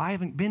say like, well, I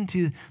haven't been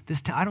to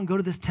this, I don't go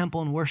to this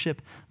temple and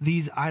worship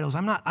these idols.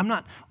 I'm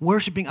not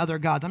worshiping other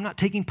gods. I'm not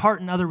taking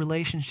part in other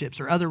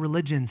relationships or other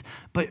religions.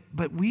 But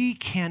we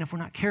can, if we're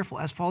not careful,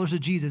 as followers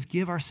of Jesus,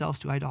 give ourselves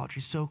to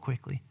idolatry so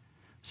quickly,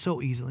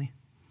 so easily.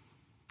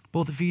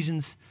 Both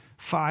Ephesians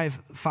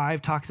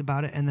 5 talks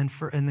about it, and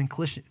then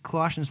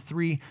Colossians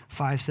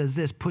 3:5 says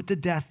this: put to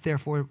death,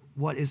 therefore,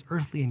 what is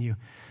earthly in you: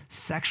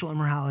 sexual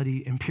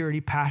immorality,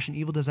 impurity, passion,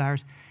 evil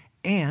desires,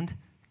 and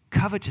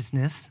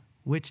covetousness,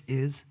 which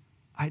is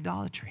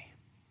idolatry.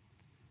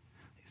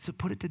 So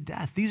put it to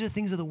death. These are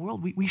things of the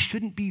world. We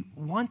shouldn't be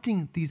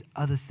wanting these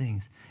other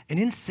things. An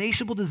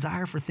insatiable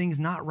desire for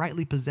things not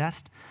rightly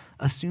possessed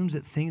assumes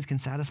that things can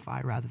satisfy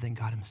rather than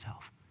God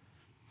himself.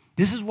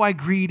 This is why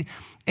greed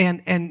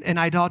and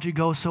idolatry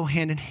go so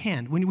hand in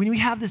hand. When we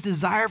have this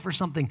desire for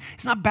something,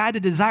 it's not bad to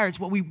desire. It's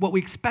what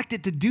we expect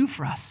it to do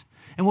for us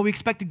and what we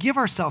expect to give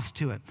ourselves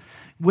to it.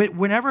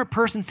 Whenever a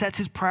person sets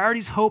his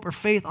priorities, hope, or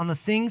faith on the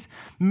things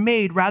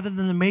made rather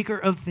than the maker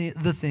of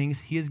the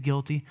things, he is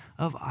guilty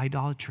of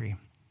idolatry.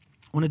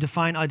 I want to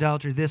define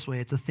idolatry this way.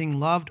 It's a thing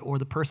loved or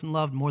the person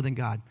loved more than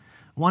God.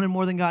 Wanted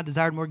more than God,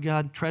 desired more than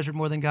God, treasured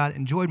more than God,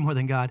 enjoyed more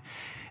than God.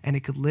 And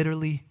it could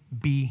literally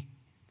be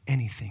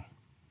anything.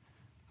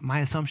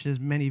 My assumption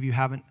is many of you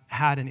haven't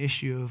had an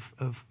issue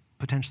of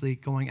potentially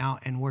going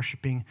out and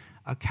worshiping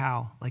a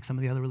cow like some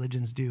of the other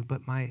religions do.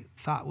 But my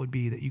thought would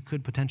be that you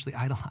could potentially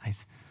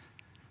idolize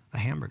a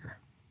hamburger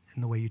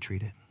in the way you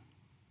treat it.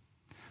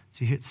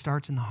 See, it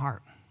starts in the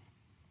heart.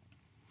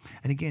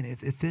 And again,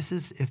 if this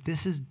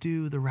is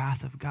due the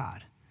wrath of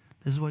God,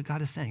 this is what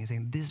God is saying. He's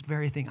saying this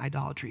very thing,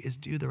 idolatry, is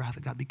due the wrath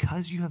of God.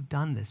 Because you have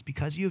done this,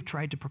 because you have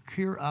tried to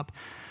procure up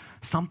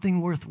something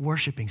worth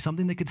worshiping,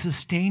 something that could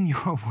sustain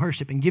your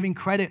worship and giving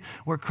credit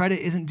where credit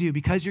isn't due,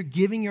 because you're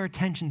giving your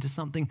attention to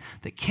something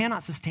that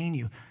cannot sustain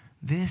you,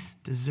 this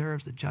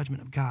deserves the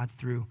judgment of God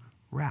through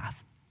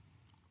wrath.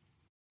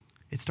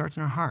 It starts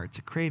in our hearts,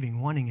 a craving,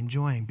 wanting,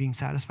 enjoying, being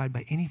satisfied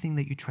by anything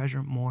that you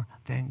treasure more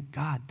than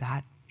God.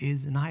 That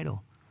is an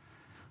idol.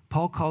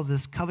 Paul calls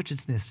this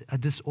covetousness, a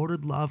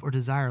disordered love or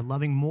desire,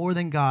 loving more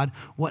than God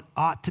what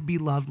ought to be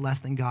loved less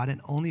than God and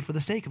only for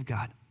the sake of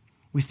God.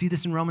 We see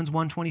this in Romans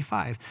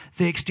 1:25.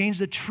 They exchanged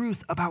the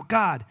truth about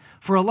God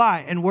for a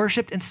lie and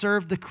worshiped and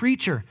served the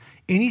creature,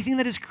 anything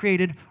that is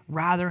created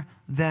rather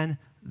than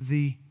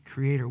the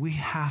Creator. We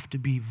have to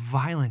be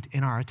violent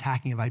in our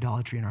attacking of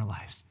idolatry in our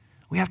lives.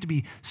 We have to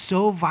be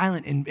so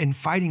violent in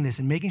fighting this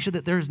and making sure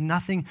that there's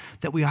nothing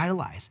that we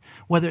idolize,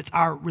 whether it's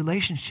our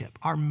relationship,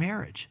 our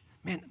marriage.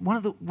 Man, one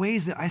of the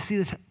ways that I see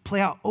this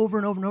play out over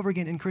and over and over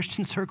again in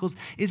Christian circles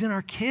is in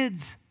our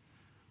kids.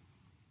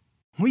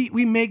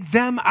 We make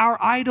them our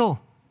idol.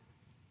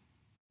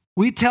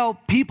 We tell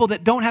people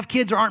that don't have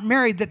kids or aren't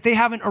married that they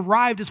haven't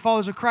arrived as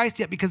followers of Christ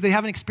yet because they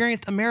haven't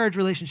experienced a marriage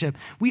relationship.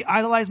 We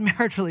idolize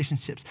marriage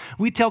relationships.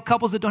 We tell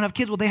couples that don't have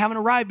kids, well, they haven't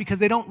arrived because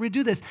they don't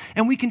redo this.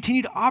 And we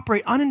continue to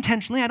operate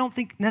unintentionally, I don't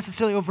think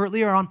necessarily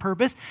overtly or on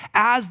purpose,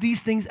 as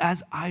these things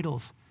as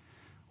idols.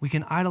 We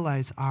can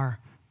idolize our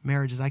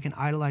marriages. I can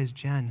idolize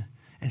Jen,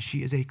 and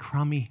she is a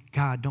crummy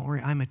God. Don't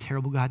worry, I'm a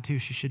terrible God too.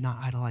 She should not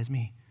idolize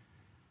me.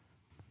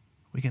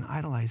 We can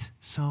idolize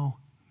so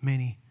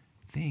many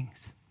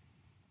things.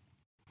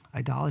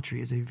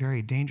 Idolatry is a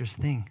very dangerous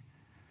thing.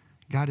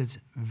 God is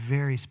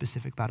very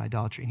specific about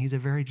idolatry, and he's a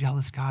very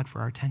jealous God for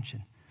our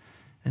attention.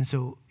 And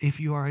so if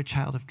you are a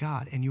child of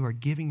God and you are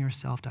giving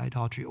yourself to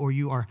idolatry, or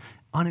you are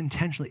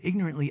unintentionally,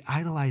 ignorantly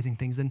idolizing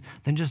things, then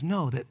just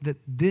know that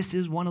this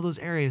is one of those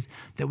areas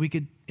that we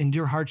could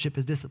endure hardship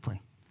as discipline,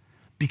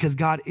 because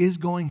God is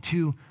going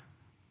to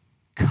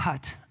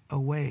cut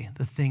away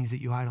the things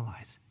that you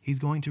idolize. He's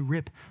going to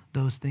rip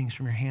those things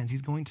from your hands.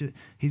 He's going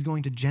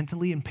to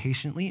gently and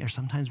patiently, or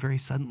sometimes very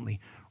suddenly,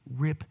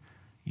 rip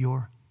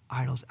your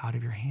idols out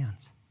of your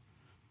hands.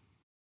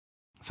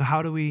 So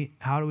how do we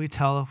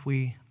tell if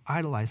we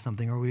idolize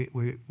something or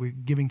we're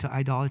giving to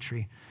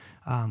idolatry?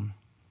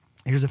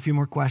 Here's a few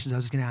more questions I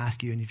was going to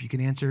ask you, and if you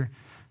can answer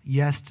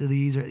yes to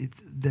these,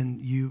 then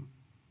you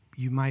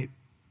might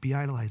be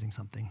idolizing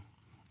something.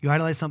 You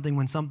idolize something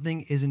when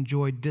something is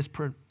enjoyed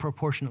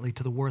disproportionately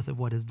to the worth of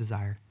what is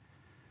desired.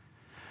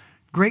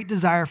 Great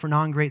desire for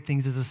non-great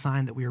things is a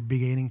sign that we are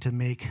beginning to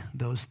make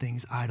those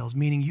things idols,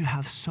 meaning you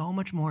have so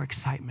much more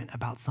excitement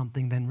about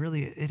something than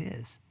really it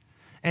is.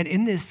 And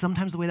in this,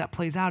 sometimes the way that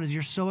plays out is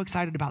you're so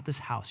excited about this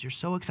house, you're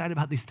so excited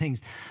about these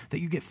things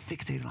that you get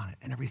fixated on it,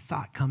 and every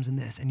thought comes in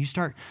this. And you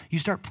start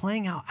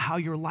playing out how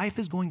your life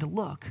is going to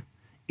look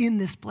in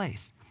this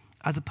place,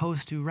 as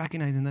opposed to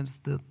recognizing that it's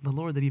the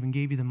Lord that even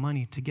gave you the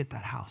money to get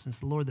that house. And it's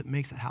the Lord that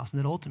makes that house, and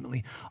that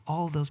ultimately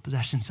all of those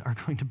possessions are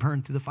going to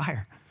burn through the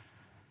fire.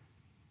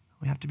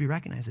 We have to be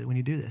recognized when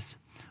you do this.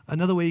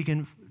 Another way you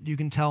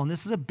can tell, and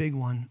this is a big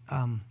one,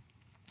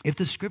 if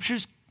the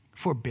scriptures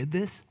forbid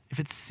this,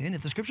 if it's sin,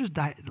 if the scriptures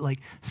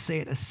say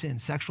it as sin,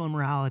 sexual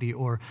immorality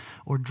or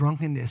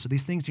drunkenness or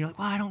these things, and you're like,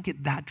 well, I don't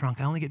get that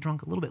drunk. I only get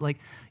drunk a little bit. Like,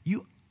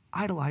 you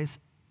idolize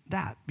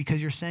that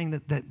because you're saying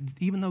that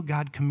even though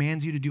God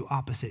commands you to do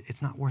opposite,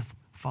 it's not worth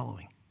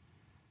following.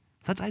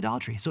 So that's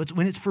idolatry. So it's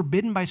when it's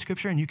forbidden by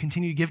scripture and you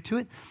continue to give to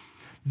it,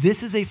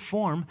 this is a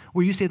form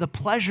where you say the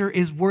pleasure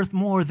is worth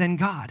more than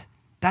God.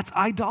 That's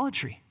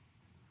idolatry.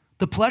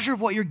 The pleasure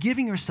of what you're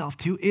giving yourself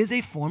to is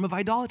a form of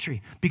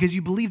idolatry because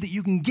you believe that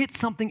you can get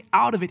something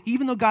out of it,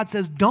 even though God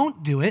says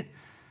don't do it,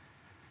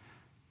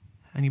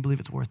 and you believe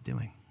it's worth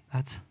doing.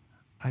 That's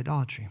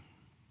idolatry.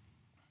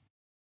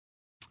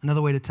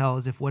 Another way to tell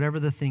is if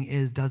whatever the thing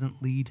is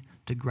doesn't lead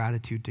to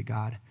gratitude to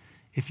God.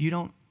 If you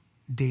don't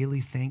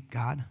daily thank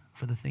God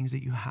for the things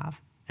that you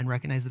have and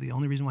recognize that the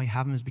only reason why you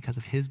have them is because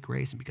of his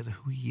grace and because of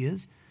who he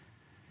is,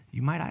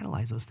 you might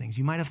idolize those things.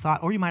 You might have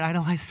thought, or you might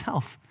idolize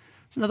self.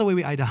 It's another way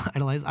we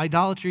idolize.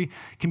 Idolatry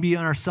can be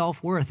on our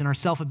self-worth and our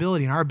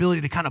self-ability and our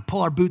ability to kind of pull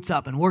our boots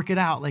up and work it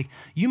out. Like,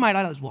 you might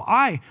idolize, well,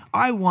 I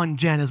won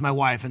Jen as my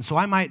wife, and so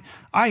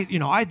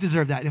I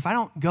deserve that. And if I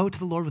don't go to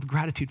the Lord with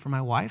gratitude for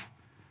my wife,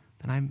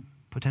 then I'm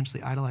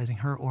potentially idolizing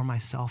her or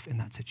myself in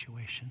that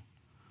situation.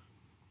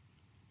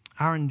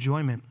 Our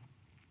enjoyment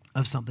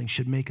of something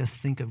should make us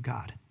think of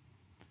God.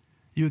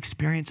 You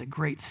experience a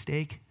great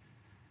steak,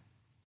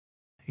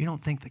 you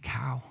don't thank the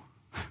cow.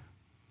 You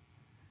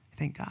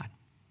thank God.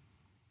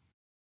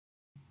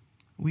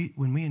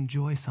 When we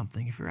enjoy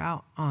something, if you're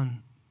out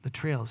on the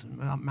trails,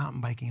 out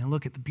mountain biking, and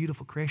look at the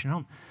beautiful creation, I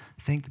don't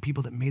thank the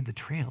people that made the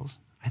trails.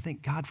 I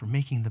thank God for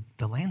making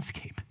the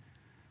landscape.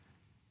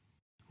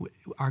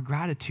 Our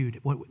gratitude,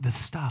 the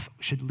stuff,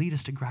 should lead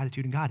us to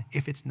gratitude in God.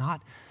 If it's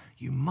not,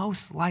 you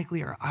most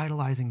likely are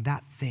idolizing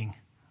that thing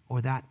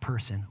or that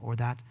person or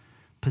that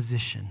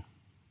position.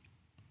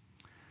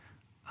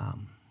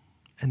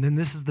 And then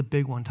this is the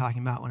big one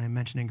talking about when I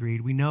mentioned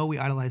greed. We know we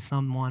idolize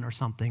someone or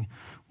something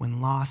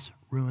when loss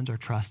ruins our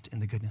trust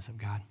in the goodness of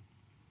God.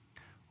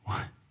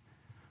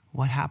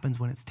 What happens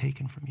when it's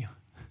taken from you?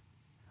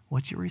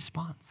 What's your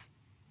response?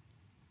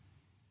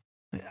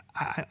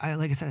 I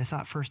like I said, I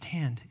saw it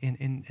firsthand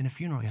in a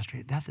funeral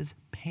yesterday. Death is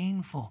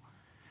painful.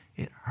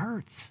 It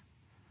hurts.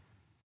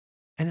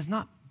 And it's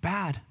not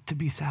bad to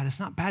be sad. It's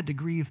not bad to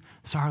grieve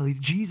sorely.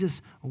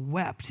 Jesus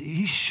wept.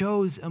 He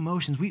shows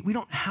emotions. We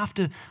don't have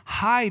to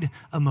hide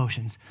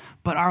emotions,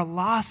 but our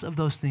loss of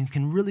those things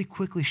can really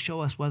quickly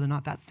show us whether or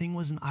not that thing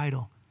was an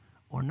idol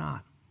or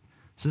not.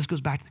 So this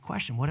goes back to the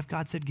question, what if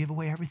God said, give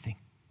away everything?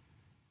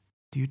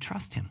 Do you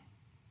trust him?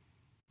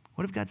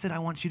 What if God said, I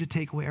want you to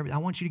take away everything? I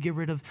want you to get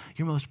rid of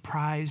your most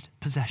prized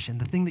possession,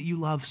 the thing that you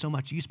love so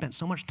much, you spent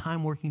so much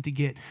time working to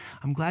get.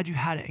 I'm glad you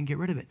had it, and get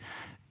rid of it.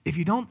 If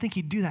you don't think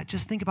he'd do that,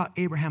 just think about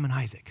Abraham and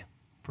Isaac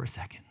for a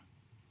second.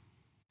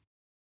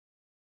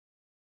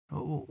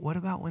 What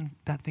about when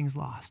that thing's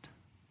lost?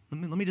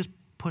 Let me just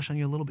push on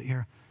you a little bit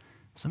here.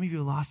 Some of you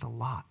have lost a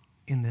lot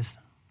in this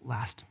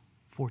last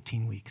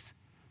 14 weeks.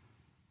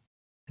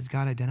 Has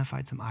God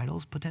identified some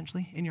idols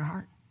potentially in your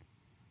heart?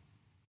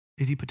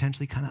 Is he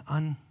potentially kind of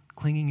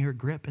unclinging your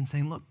grip and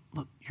saying, look,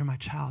 you're my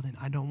child, and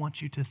I don't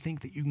want you to think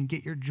that you can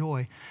get your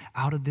joy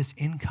out of this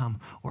income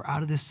or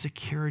out of this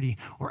security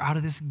or out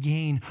of this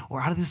gain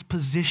or out of this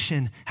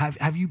position.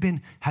 Have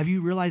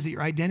you realized that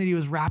your identity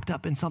was wrapped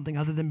up in something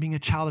other than being a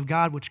child of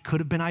God, which could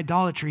have been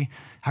idolatry?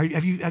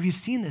 Have you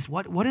seen this?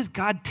 What is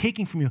God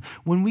taking from you?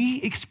 When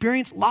we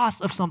experience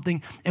loss of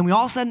something and we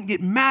all of a sudden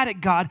get mad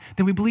at God,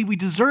 then we believe we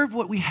deserve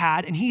what we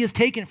had and he has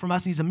taken it from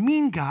us and he's a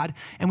mean God,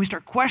 and we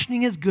start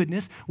questioning his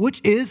goodness,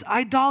 which is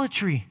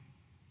idolatry.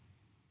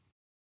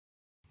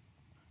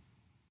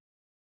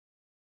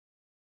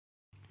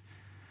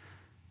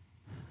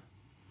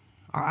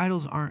 Our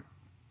idols aren't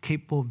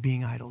capable of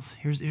being idols.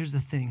 Here's the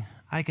thing.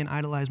 I can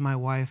idolize my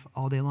wife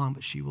all day long,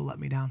 but she will let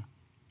me down.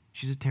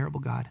 She's a terrible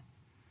God.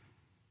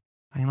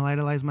 I can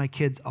idolize my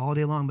kids all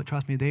day long, but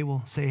trust me, they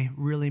will say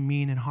really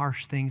mean and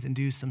harsh things and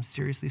do some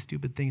seriously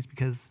stupid things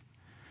because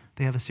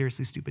they have a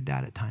seriously stupid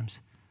dad at times.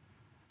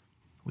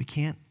 We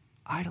can't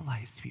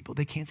idolize people.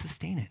 They can't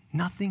sustain it.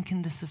 Nothing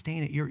can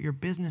sustain it. Your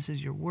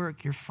businesses, your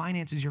work, your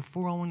finances, your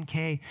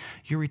 401k,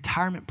 your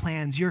retirement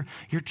plans, your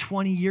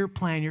 20-year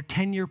plan, your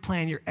 10-year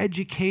plan, your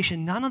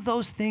education, none of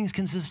those things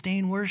can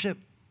sustain worship.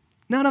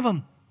 None of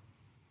them.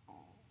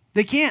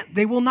 They can't.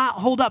 They will not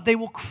hold up. They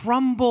will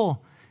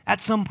crumble at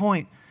some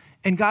point.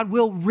 And God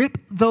will rip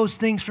those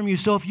things from you.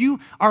 So if you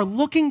are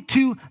looking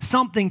to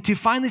something to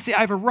finally say,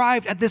 I've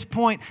arrived at this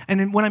point, and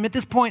then when I'm at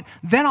this point,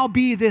 then I'll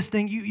be this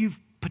thing, you've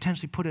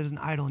potentially put it as an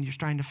idol, and you're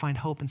trying to find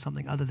hope in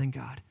something other than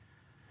God.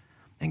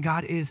 And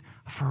God is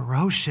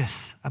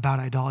ferocious about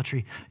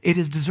idolatry. It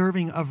is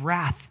deserving of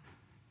wrath.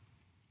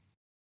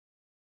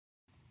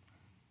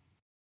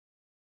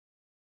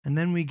 And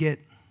then we get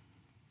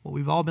what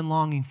we've all been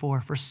longing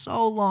for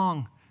so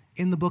long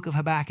in the book of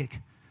Habakkuk,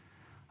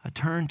 a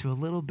turn to a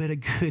little bit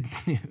of good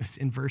news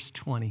in verse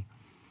 20.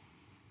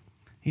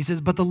 He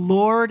says, but the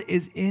Lord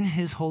is in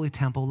his holy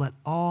temple. Let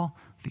all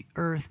the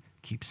earth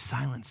keep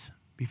silence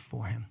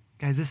before him.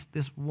 Guys,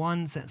 this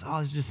one sentence,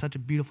 this is just such a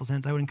beautiful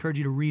sentence. I would encourage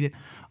you to read it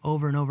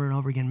over and over and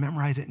over again.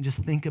 Memorize it and just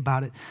think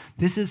about it.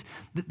 This is,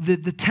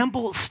 the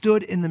temple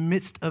stood in the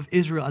midst of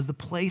Israel as the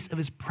place of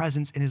his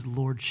presence and his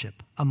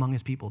lordship among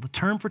his people. The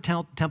term for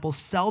temple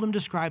seldom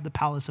described the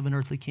palace of an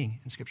earthly king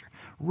in Scripture.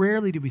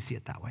 Rarely do we see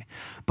it that way.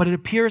 But it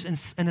appears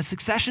in a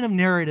succession of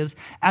narratives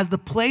as the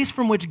place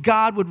from which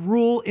God would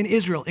rule in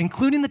Israel,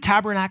 including the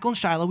tabernacle in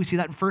Shiloh. We see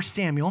that in 1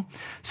 Samuel,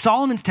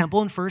 Solomon's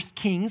temple in 1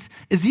 Kings,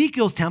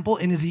 Ezekiel's temple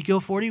in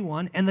Ezekiel 41,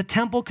 and the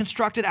temple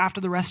constructed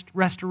after the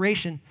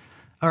restoration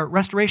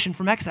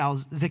from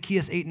exiles,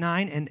 Zacchaeus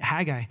 8:9 and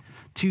Haggai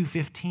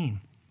 2:15.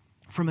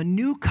 From a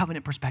new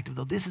covenant perspective,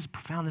 though, this is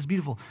profound, this is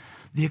beautiful.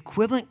 The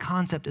equivalent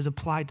concept is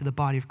applied to the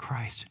body of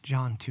Christ,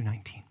 John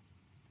 2:19.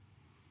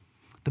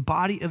 The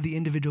body of the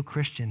individual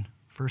Christian,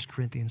 1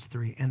 Corinthians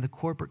 3, and the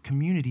corporate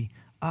community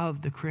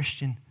of the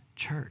Christian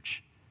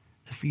church,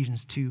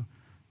 Ephesians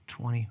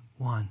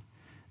 2:21.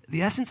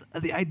 The essence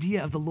of the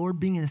idea of the Lord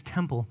being in his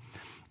temple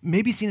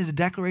may be seen as a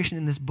declaration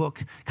in this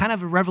book, kind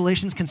of a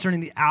revelations concerning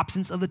the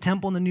absence of the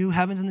temple in the new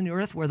heavens and the new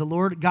earth, where the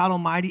Lord God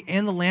Almighty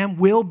and the Lamb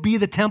will be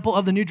the temple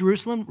of the New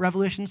Jerusalem,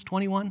 Revelations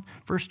 21,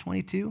 verse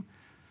 22.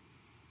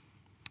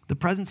 The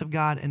presence of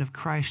God and of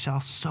Christ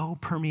shall so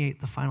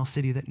permeate the final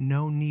city that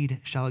no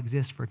need shall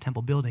exist for a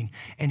temple building.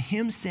 And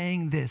him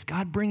saying this,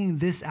 God bringing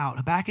this out,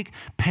 Habakkuk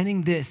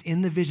penning this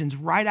in the visions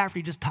right after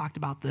he just talked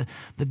about the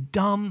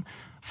dumb,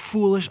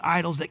 foolish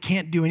idols that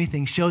can't do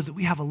anything, shows that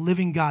we have a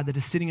living God that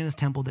is sitting in his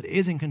temple, that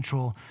is in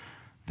control,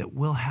 that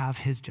will have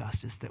his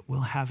justice, that will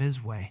have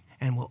his way,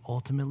 and will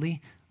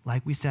ultimately,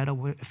 like we said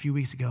a few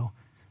weeks ago,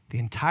 the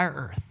entire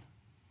earth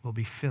will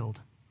be filled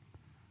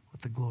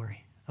with the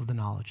glory of the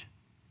knowledge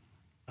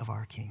of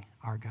our King,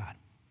 our God.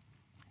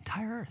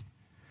 Entire earth.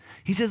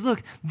 He says,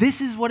 look, this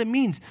is what it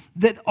means,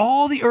 that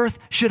all the earth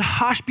should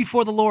hush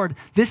before the Lord.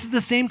 This is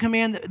the same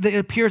command that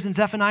appears in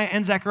Zephaniah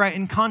and Zechariah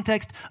in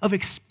context of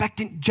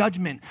expectant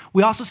judgment.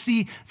 We also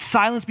see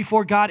silence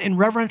before God in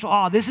reverential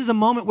awe. This is a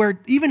moment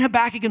where even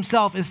Habakkuk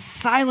himself is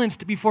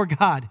silenced before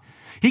God.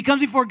 He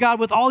comes before God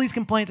with all these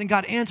complaints, and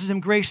God answers him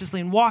graciously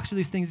and walks through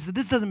these things. He said,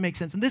 this doesn't make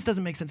sense, and this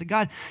doesn't make sense. And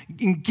God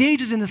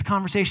engages in this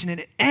conversation, and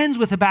it ends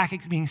with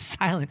Habakkuk being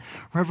silent,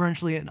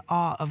 reverentially in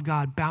awe of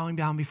God, bowing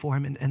down before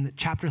him. And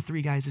chapter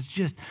 3, guys, is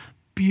just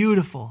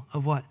beautiful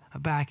of what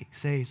Habakkuk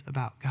says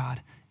about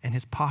God and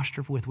his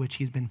posture with which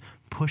he's been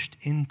pushed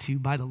into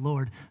by the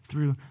Lord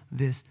through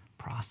this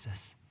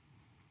process.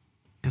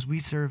 Because we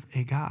serve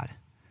a God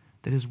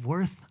that is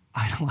worth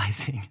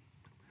idolizing.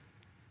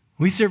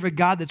 We serve a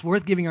God that's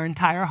worth giving our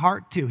entire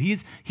heart to.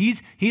 He's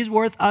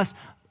worth us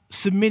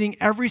submitting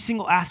every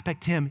single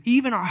aspect to him,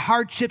 even our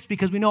hardships,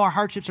 because we know our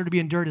hardships are to be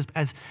endured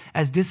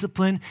as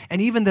discipline,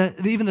 and even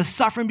the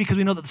suffering, because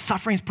we know that the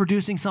suffering is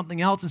producing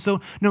something else. And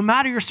so no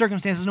matter your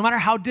circumstances, no matter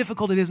how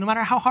difficult it is, no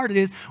matter how hard it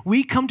is,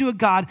 we come to a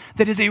God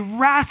that is a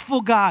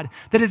wrathful God,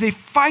 that is a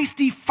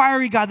feisty,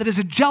 fiery God, that is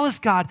a jealous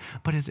God,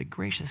 but is a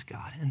gracious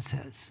God, and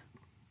says,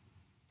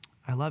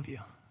 I love you.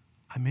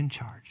 I'm in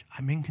charge.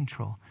 I'm in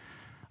control.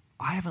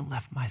 I haven't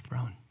left my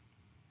throne.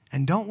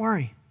 And don't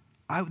worry,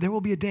 there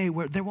will be a day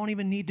where there won't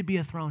even need to be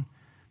a throne,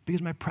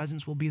 because my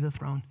presence will be the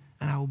throne,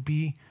 and I will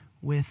be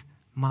with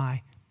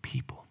my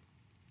people,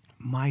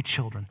 my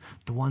children,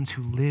 the ones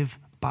who live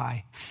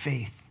by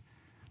faith,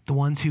 the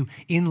ones who,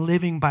 in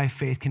living by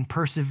faith, can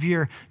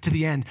persevere to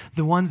the end,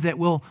 the ones that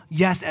will,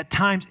 yes, at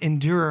times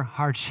endure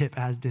hardship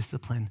as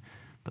discipline,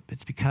 but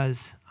it's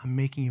because I'm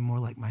making you more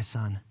like my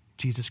son,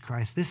 Jesus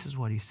Christ. This is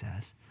what he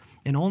says.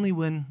 And only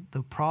when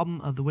the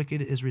problem of the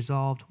wicked is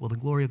resolved will the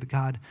glory of the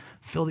God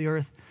fill the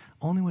earth.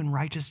 Only when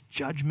righteous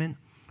judgment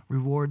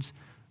rewards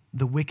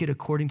the wicked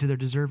according to their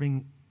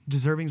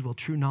deservings will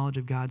true knowledge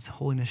of God's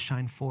holiness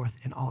shine forth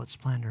in all its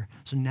splendor.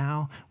 So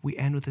now we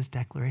end with this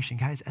declaration.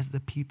 Guys, as the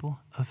people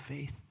of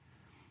faith,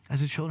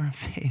 as the children of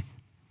faith,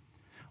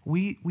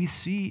 we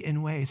see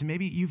in ways, and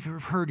maybe you've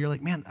heard, you're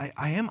like, man,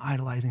 I am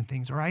idolizing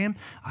things, or I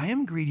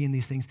am greedy in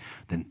these things.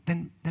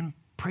 Then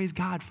praise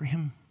God for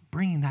him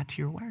bringing that to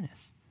your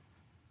awareness.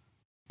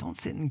 Don't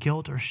sit in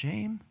guilt or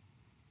shame.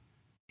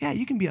 Yeah,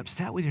 you can be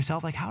upset with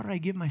yourself. Like, how did I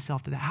give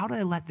myself to that? How did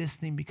I let this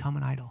thing become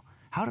an idol?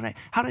 How did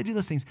I do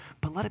those things?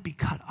 But let it be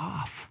cut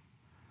off.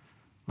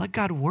 Let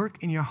God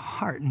work in your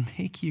heart and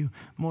make you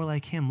more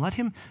like him. Let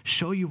him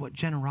show you what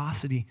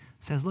generosity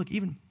says. Look,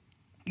 even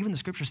the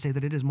scriptures say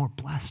that it is more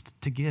blessed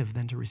to give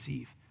than to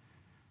receive.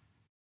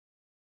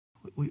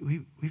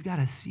 We've got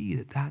to see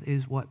that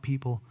is what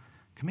people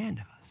command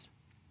of us.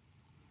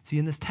 See,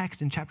 in this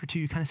text in chapter 2,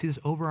 you kind of see this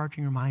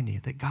overarching reminder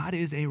that God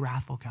is a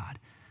wrathful God,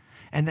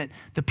 and that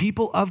the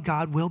people of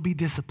God will be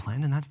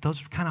disciplined, and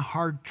those are kind of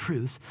hard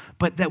truths,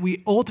 but that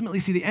we ultimately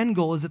see the end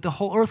goal is that the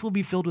whole earth will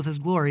be filled with his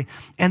glory.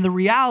 And the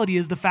reality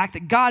is the fact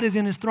that God is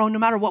in his throne no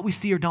matter what we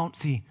see or don't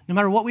see, no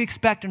matter what we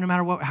expect or no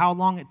matter how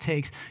long it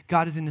takes.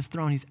 God is in his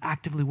throne. He's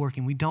actively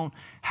working. We don't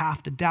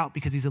have to doubt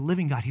because he's a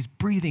living God. He's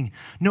breathing.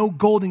 No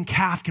golden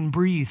calf can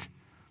breathe.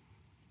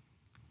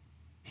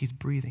 He's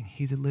breathing.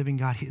 He's a living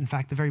God. In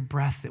fact, the very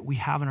breath that we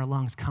have in our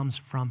lungs comes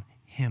from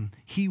him.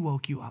 He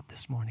woke you up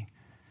this morning.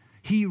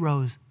 He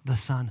rose the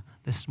sun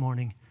this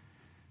morning.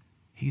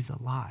 He's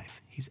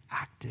alive. He's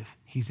active.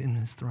 He's in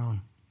his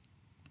throne.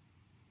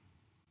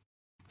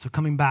 So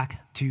coming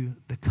back to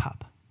the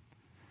cup.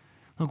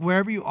 Look,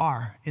 wherever you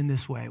are in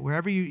this way,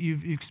 wherever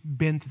you've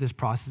been through this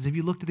process, if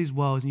you looked at these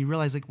woes and you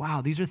realize, like, wow,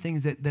 these are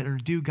things that are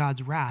due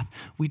God's wrath.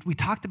 We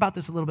talked about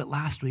this a little bit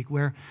last week,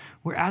 where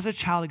as a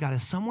child of God,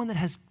 as someone that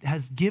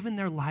has given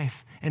their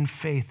life and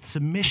faith,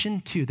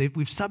 submission to,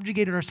 we've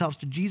subjugated ourselves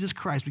to Jesus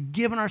Christ. We've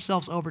given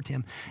ourselves over to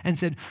him and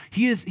said,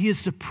 he is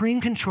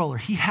supreme controller.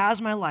 He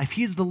has my life.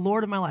 He is the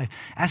Lord of my life.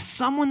 As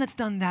someone that's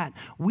done that,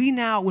 we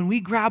now, when we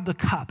grab the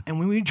cup and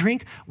when we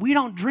drink, we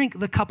don't drink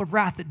the cup of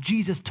wrath that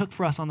Jesus took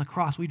for us on the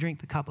cross. We drink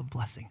the cup of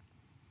blessing.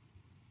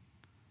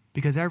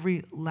 Because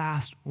every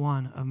last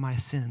one of my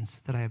sins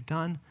that I have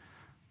done,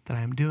 that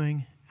I am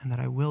doing, and that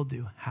I will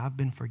do have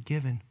been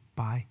forgiven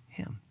by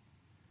him.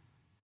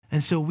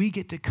 And so we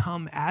get to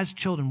come as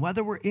children,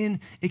 whether we're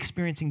in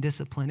experiencing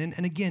discipline.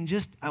 And again,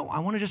 I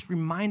want to just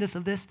remind us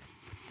of this.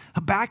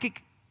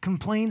 Habakkuk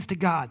complains to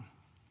God.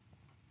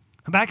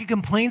 Habakkuk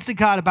complains to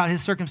God about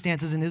his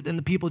circumstances and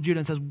the people of Judah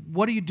and says,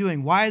 what are you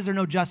doing? Why is there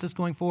no justice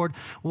going forward?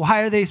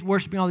 Why are they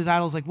worshiping all these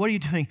idols? Like, what are you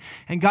doing?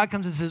 And God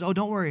comes and says, oh,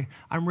 don't worry.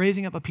 I'm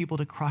raising up a people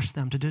to crush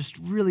them, to just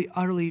really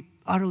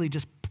utterly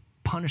just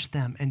punish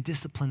them and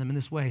discipline them in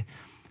this way.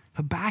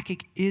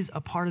 Habakkuk is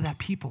a part of that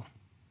people.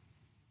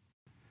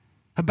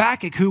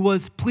 Habakkuk, who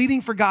was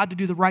pleading for God to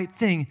do the right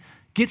thing,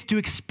 gets to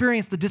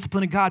experience the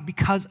discipline of God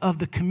because of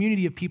the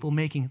community of people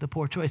making the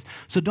poor choice.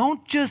 So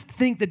don't just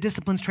think that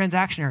discipline's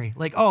transactionary.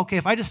 Like, oh, okay,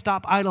 if I just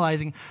stop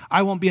idolizing,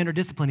 I won't be under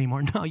discipline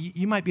anymore. No,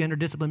 you might be under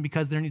discipline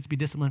because there needs to be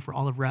discipline for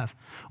all of Rev,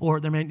 or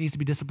there needs to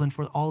be discipline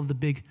for all of the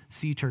big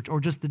C church,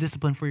 or just the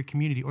discipline for your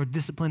community, or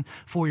discipline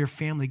for your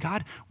family.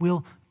 God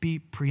will be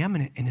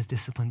preeminent in his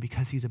discipline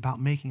because he's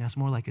about making us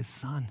more like his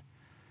son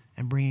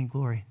and bringing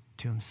glory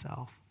to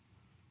himself.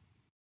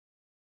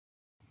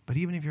 But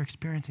even if you're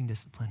experiencing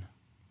discipline,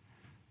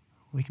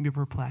 we can be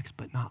perplexed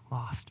but not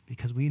lost,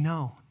 because we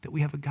know that we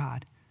have a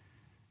God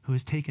who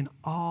has taken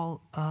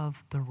all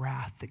of the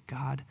wrath that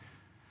God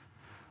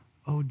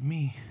owed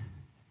me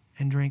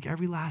and drank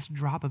every last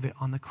drop of it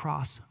on the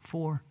cross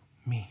for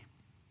me.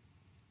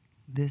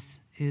 This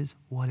is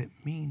what it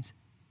means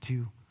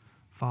to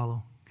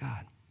follow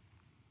God.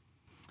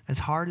 As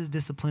hard as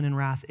discipline and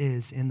wrath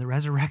is, in the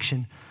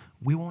resurrection,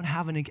 we won't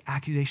have an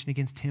accusation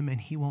against him,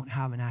 and he won't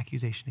have an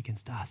accusation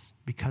against us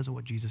because of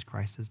what Jesus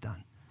Christ has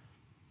done.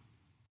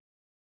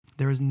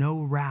 There is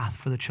no wrath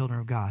for the children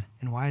of God.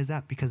 And why is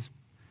that? Because,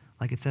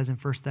 like it says in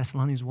 1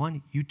 Thessalonians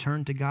 1, you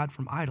turn to God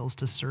from idols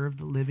to serve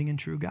the living and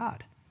true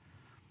God,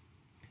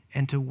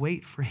 and to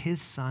wait for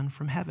his Son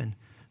from heaven,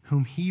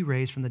 whom he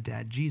raised from the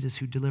dead, Jesus,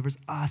 who delivers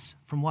us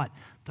from what?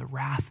 The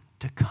wrath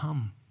to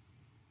come.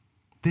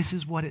 This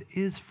is what it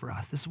is for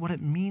us. This is what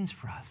it means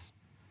for us.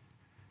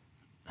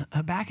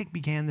 Habakkuk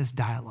began this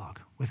dialogue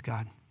with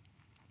God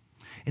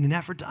in an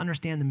effort to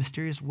understand the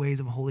mysterious ways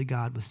of a holy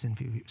God with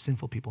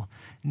sinful people.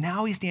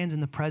 Now he stands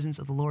in the presence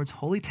of the Lord's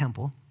holy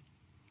temple,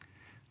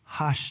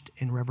 hushed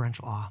in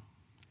reverential awe.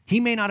 He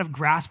may not have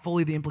grasped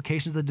fully the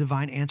implications of the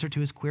divine answer to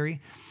his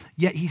query,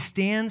 yet he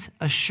stands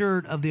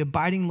assured of the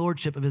abiding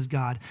lordship of his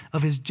God,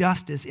 of his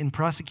justice in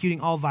prosecuting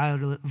all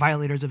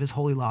violators of his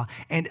holy law,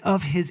 and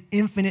of his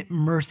infinite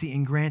mercy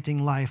in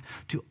granting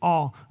life to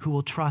all who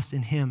will trust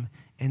in him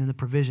and in the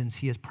provisions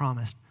he has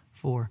promised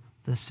for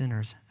the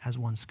sinners, as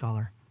one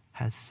scholar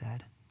has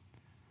said.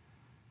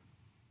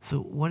 So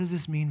what does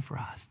this mean for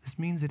us? This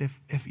means that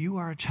if you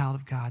are a child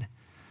of God,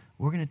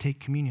 we're going to take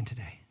communion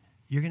today.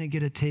 You're going to get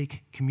to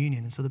take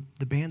communion. And so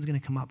the band's going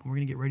to come up, and we're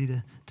going to get ready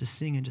to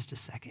sing in just a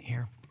second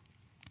here.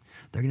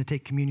 They're going to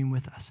take communion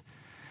with us.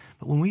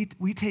 But when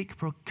we take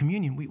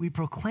communion, we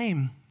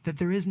proclaim that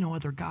there is no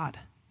other God.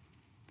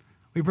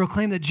 We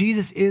proclaim that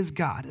Jesus is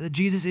God, that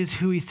Jesus is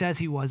who he says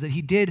he was, that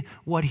he did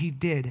what he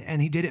did,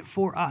 and he did it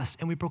for us.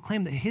 And we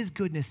proclaim that his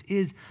goodness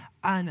is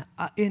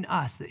in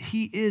us, that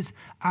he is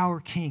our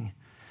King.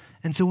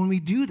 And so when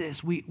we do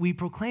this, we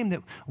proclaim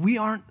that we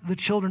aren't the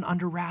children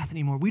under wrath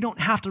anymore. We don't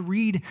have to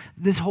read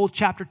this whole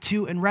chapter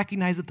 2 and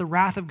recognize that the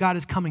wrath of God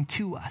is coming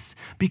to us,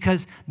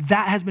 because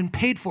that has been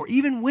paid for,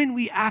 even when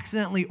we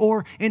accidentally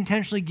or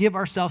intentionally give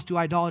ourselves to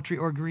idolatry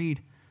or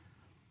greed.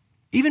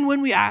 Even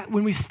when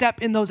we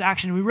step in those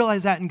actions, we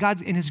realize that, and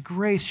God in his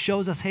grace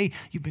shows us, hey,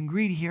 you've been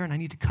greedy here and I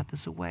need to cut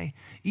this away.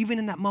 Even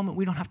in that moment,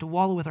 we don't have to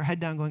wallow with our head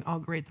down going, oh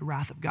great, the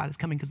wrath of God is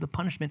coming, because the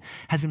punishment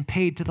has been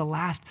paid to the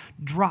last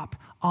drop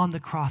on the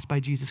cross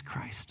by Jesus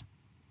Christ.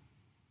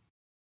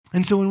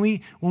 And so when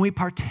we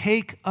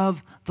partake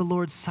of the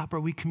Lord's Supper,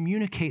 we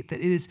communicate that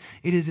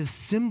it is a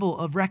symbol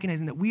of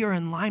recognizing that we are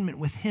in alignment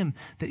with him,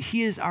 that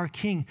he is our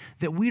King,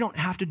 that we don't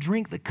have to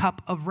drink the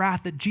cup of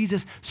wrath that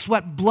Jesus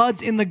sweat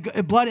blood in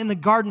the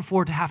garden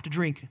for to have to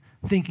drink,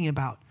 thinking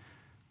about.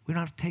 We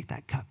don't have to take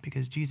that cup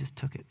because Jesus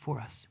took it for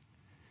us.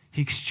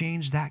 He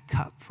exchanged that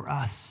cup for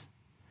us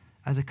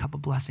as a cup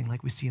of blessing,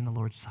 like we see in the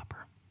Lord's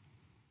Supper.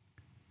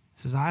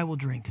 He says, I will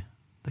drink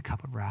the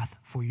cup of wrath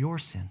for your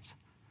sins.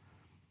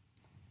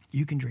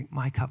 You can drink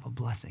my cup of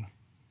blessing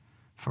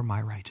for my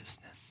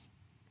righteousness.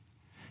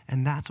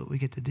 And that's what we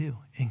get to do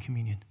in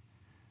communion.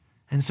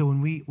 And so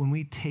when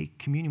we take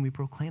communion, we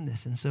proclaim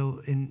this. And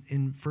so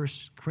in 1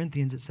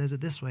 Corinthians, it says it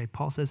this way.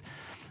 Paul says,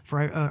 for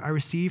I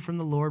received from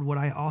the Lord what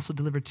I also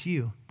delivered to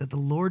you, that the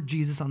Lord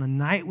Jesus, on the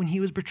night when he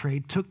was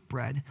betrayed, took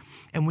bread,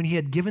 and when he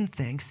had given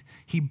thanks,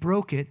 he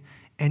broke it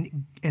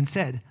and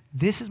said,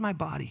 this is my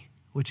body,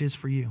 which is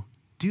for you.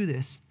 Do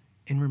this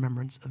in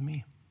remembrance of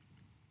me.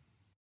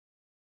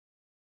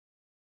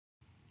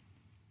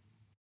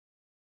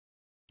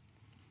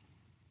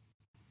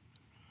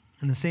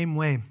 In the same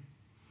way,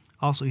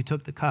 also he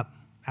took the cup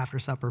after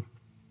supper,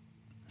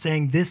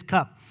 saying, this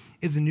cup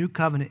is the new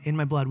covenant in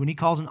my blood. When he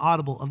calls an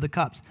audible of the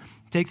cups,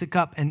 takes a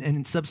cup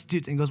and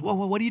substitutes and goes, whoa,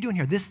 what are you doing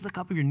here? This is the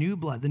cup of your new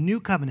blood, the new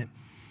covenant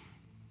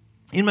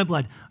in my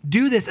blood.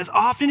 Do this as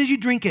often as you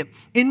drink it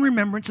in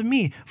remembrance of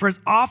me. For as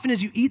often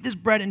as you eat this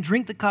bread and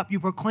drink the cup, you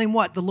proclaim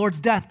what? The Lord's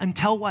death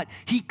until what?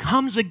 He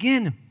comes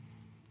again.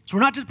 So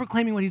we're not just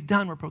proclaiming what he's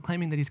done, we're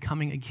proclaiming that he's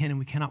coming again, and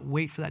we cannot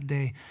wait for that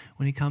day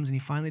when he comes and he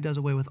finally does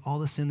away with all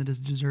the sin that is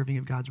deserving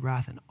of God's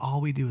wrath, and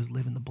all we do is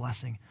live in the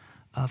blessing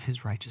of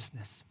his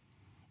righteousness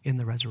in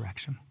the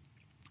resurrection.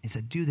 He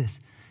said, do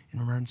this in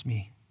remembrance of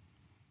me.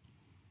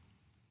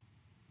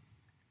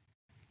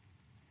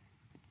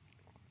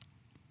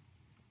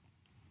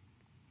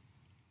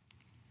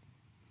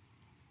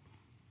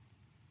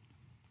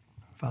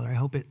 Father, I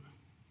hope it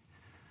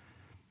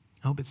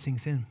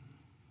sinks in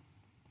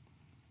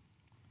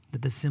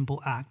that the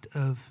simple act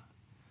of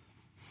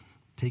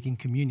taking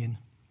communion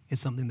is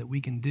something that we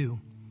can do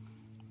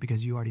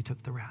because you already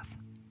took the wrath.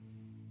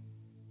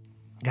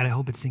 God, I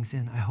hope it sinks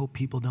in. I hope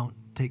people don't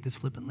take this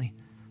flippantly.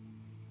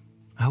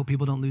 I hope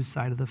people don't lose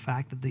sight of the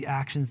fact that the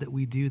actions that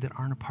we do that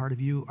aren't a part of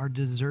you are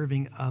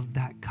deserving of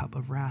that cup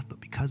of wrath. But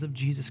because of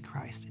Jesus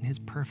Christ and his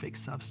perfect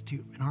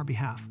substitute in our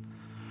behalf,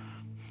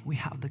 we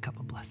have the cup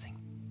of blessing.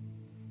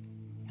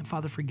 And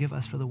Father, forgive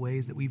us for the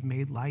ways that we've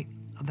made light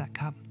of that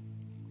cup.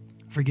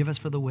 Forgive us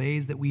for the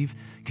ways that we've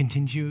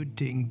continued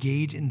to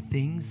engage in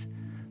things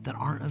that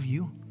aren't of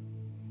you.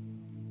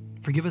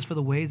 Forgive us for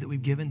the ways that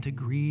we've given to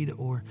greed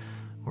or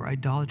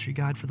idolatry,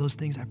 God. For those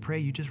things, I pray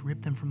you just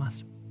rip them from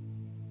us.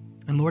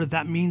 And Lord, if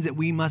that means that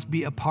we must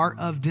be a part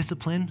of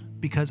discipline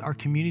because our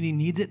community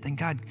needs it, then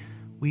God,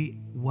 we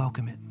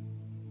welcome it.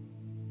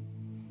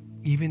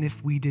 Even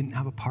if we didn't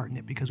have a part in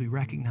it, because we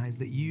recognize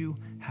that you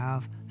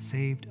have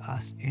saved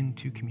us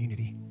into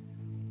community.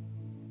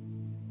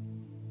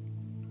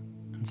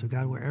 And so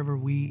God, wherever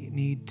we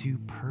need to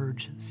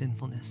purge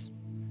sinfulness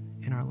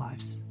in our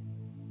lives,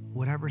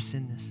 whatever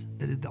sinness,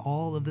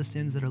 all of the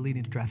sins that are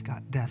leading to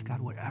death,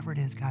 God, whatever it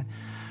is, God,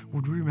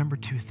 would we remember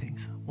two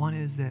things. One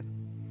is that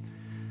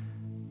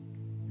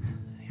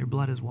your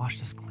blood has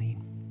washed us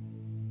clean,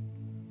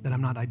 that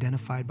I'm not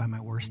identified by my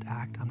worst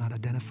act. I'm not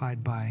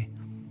identified by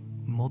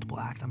multiple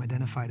acts. I'm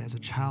identified as a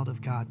child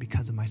of God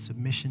because of my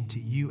submission to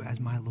you as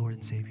my Lord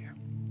and Savior.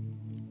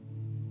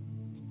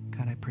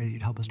 God, I pray that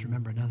you'd help us to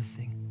remember another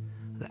thing,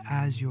 that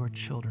as your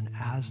children,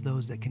 as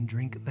those that can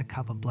drink the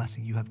cup of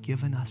blessing, you have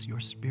given us your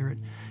spirit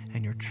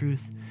and your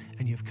truth,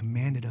 and you have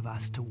commanded of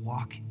us to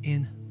walk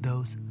in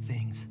those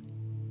things.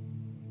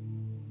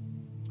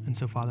 And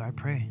so, Father, I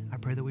pray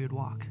that we would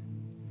walk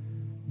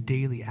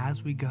daily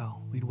as we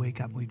go. We'd wake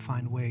up and we'd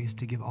find ways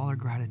to give all our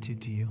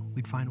gratitude to you.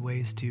 We'd find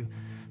ways to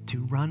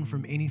run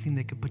from anything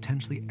that could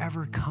potentially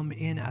ever come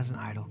in as an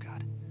idol,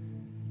 God.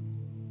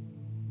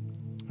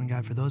 And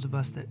God, for those of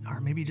us that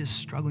are maybe just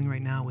struggling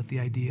right now with the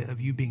idea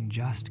of you being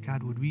just,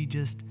 God, would we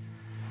just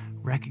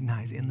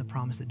recognize in the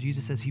promise that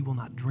Jesus says he will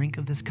not drink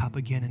of this cup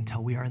again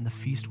until we are in the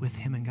feast with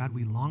him. And God,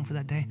 we long for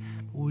that day.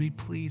 But would you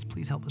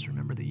please help us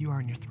remember that you are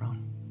on your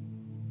throne.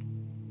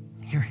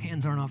 Your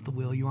hands aren't off the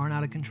wheel. You aren't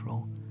out of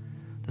control.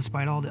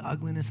 Despite all the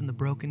ugliness and the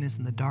brokenness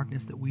and the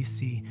darkness that we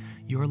see,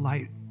 your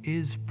light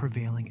is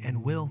prevailing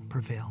and will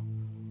prevail.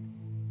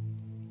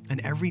 And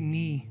every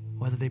knee,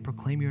 whether they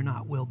proclaim you or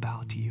not, will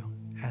bow to you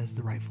as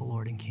the rightful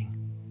Lord and King.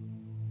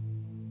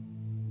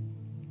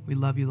 We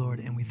love you, Lord,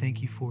 and we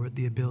thank you for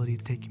the ability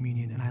to take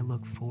communion, and I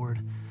look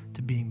forward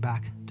to being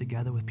back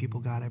together with people.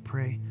 God, I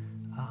pray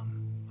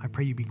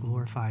you be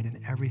glorified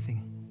in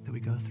everything that we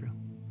go through,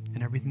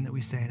 in everything that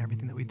we say, and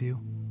everything that we do.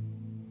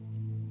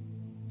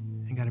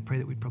 And God, I pray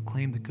that we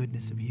proclaim the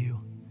goodness of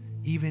you,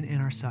 even in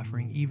our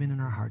suffering, even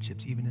in our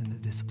hardships, even in the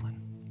discipline.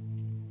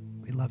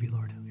 We love you,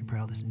 Lord. We pray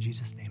all this in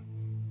Jesus' name.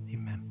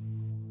 Amen.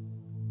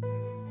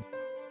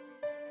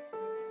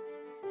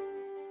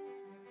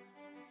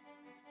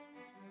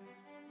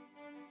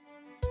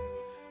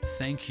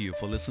 Thank you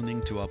for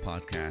listening to our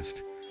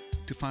podcast.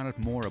 To find out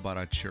more about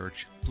our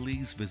church,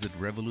 please visit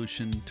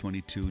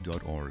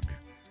revolution22.org.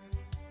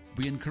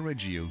 We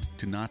encourage you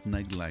to not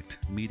neglect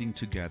meeting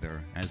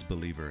together as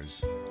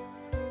believers.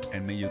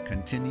 And may you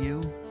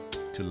continue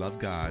to love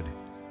God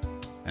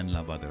and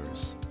love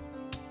others.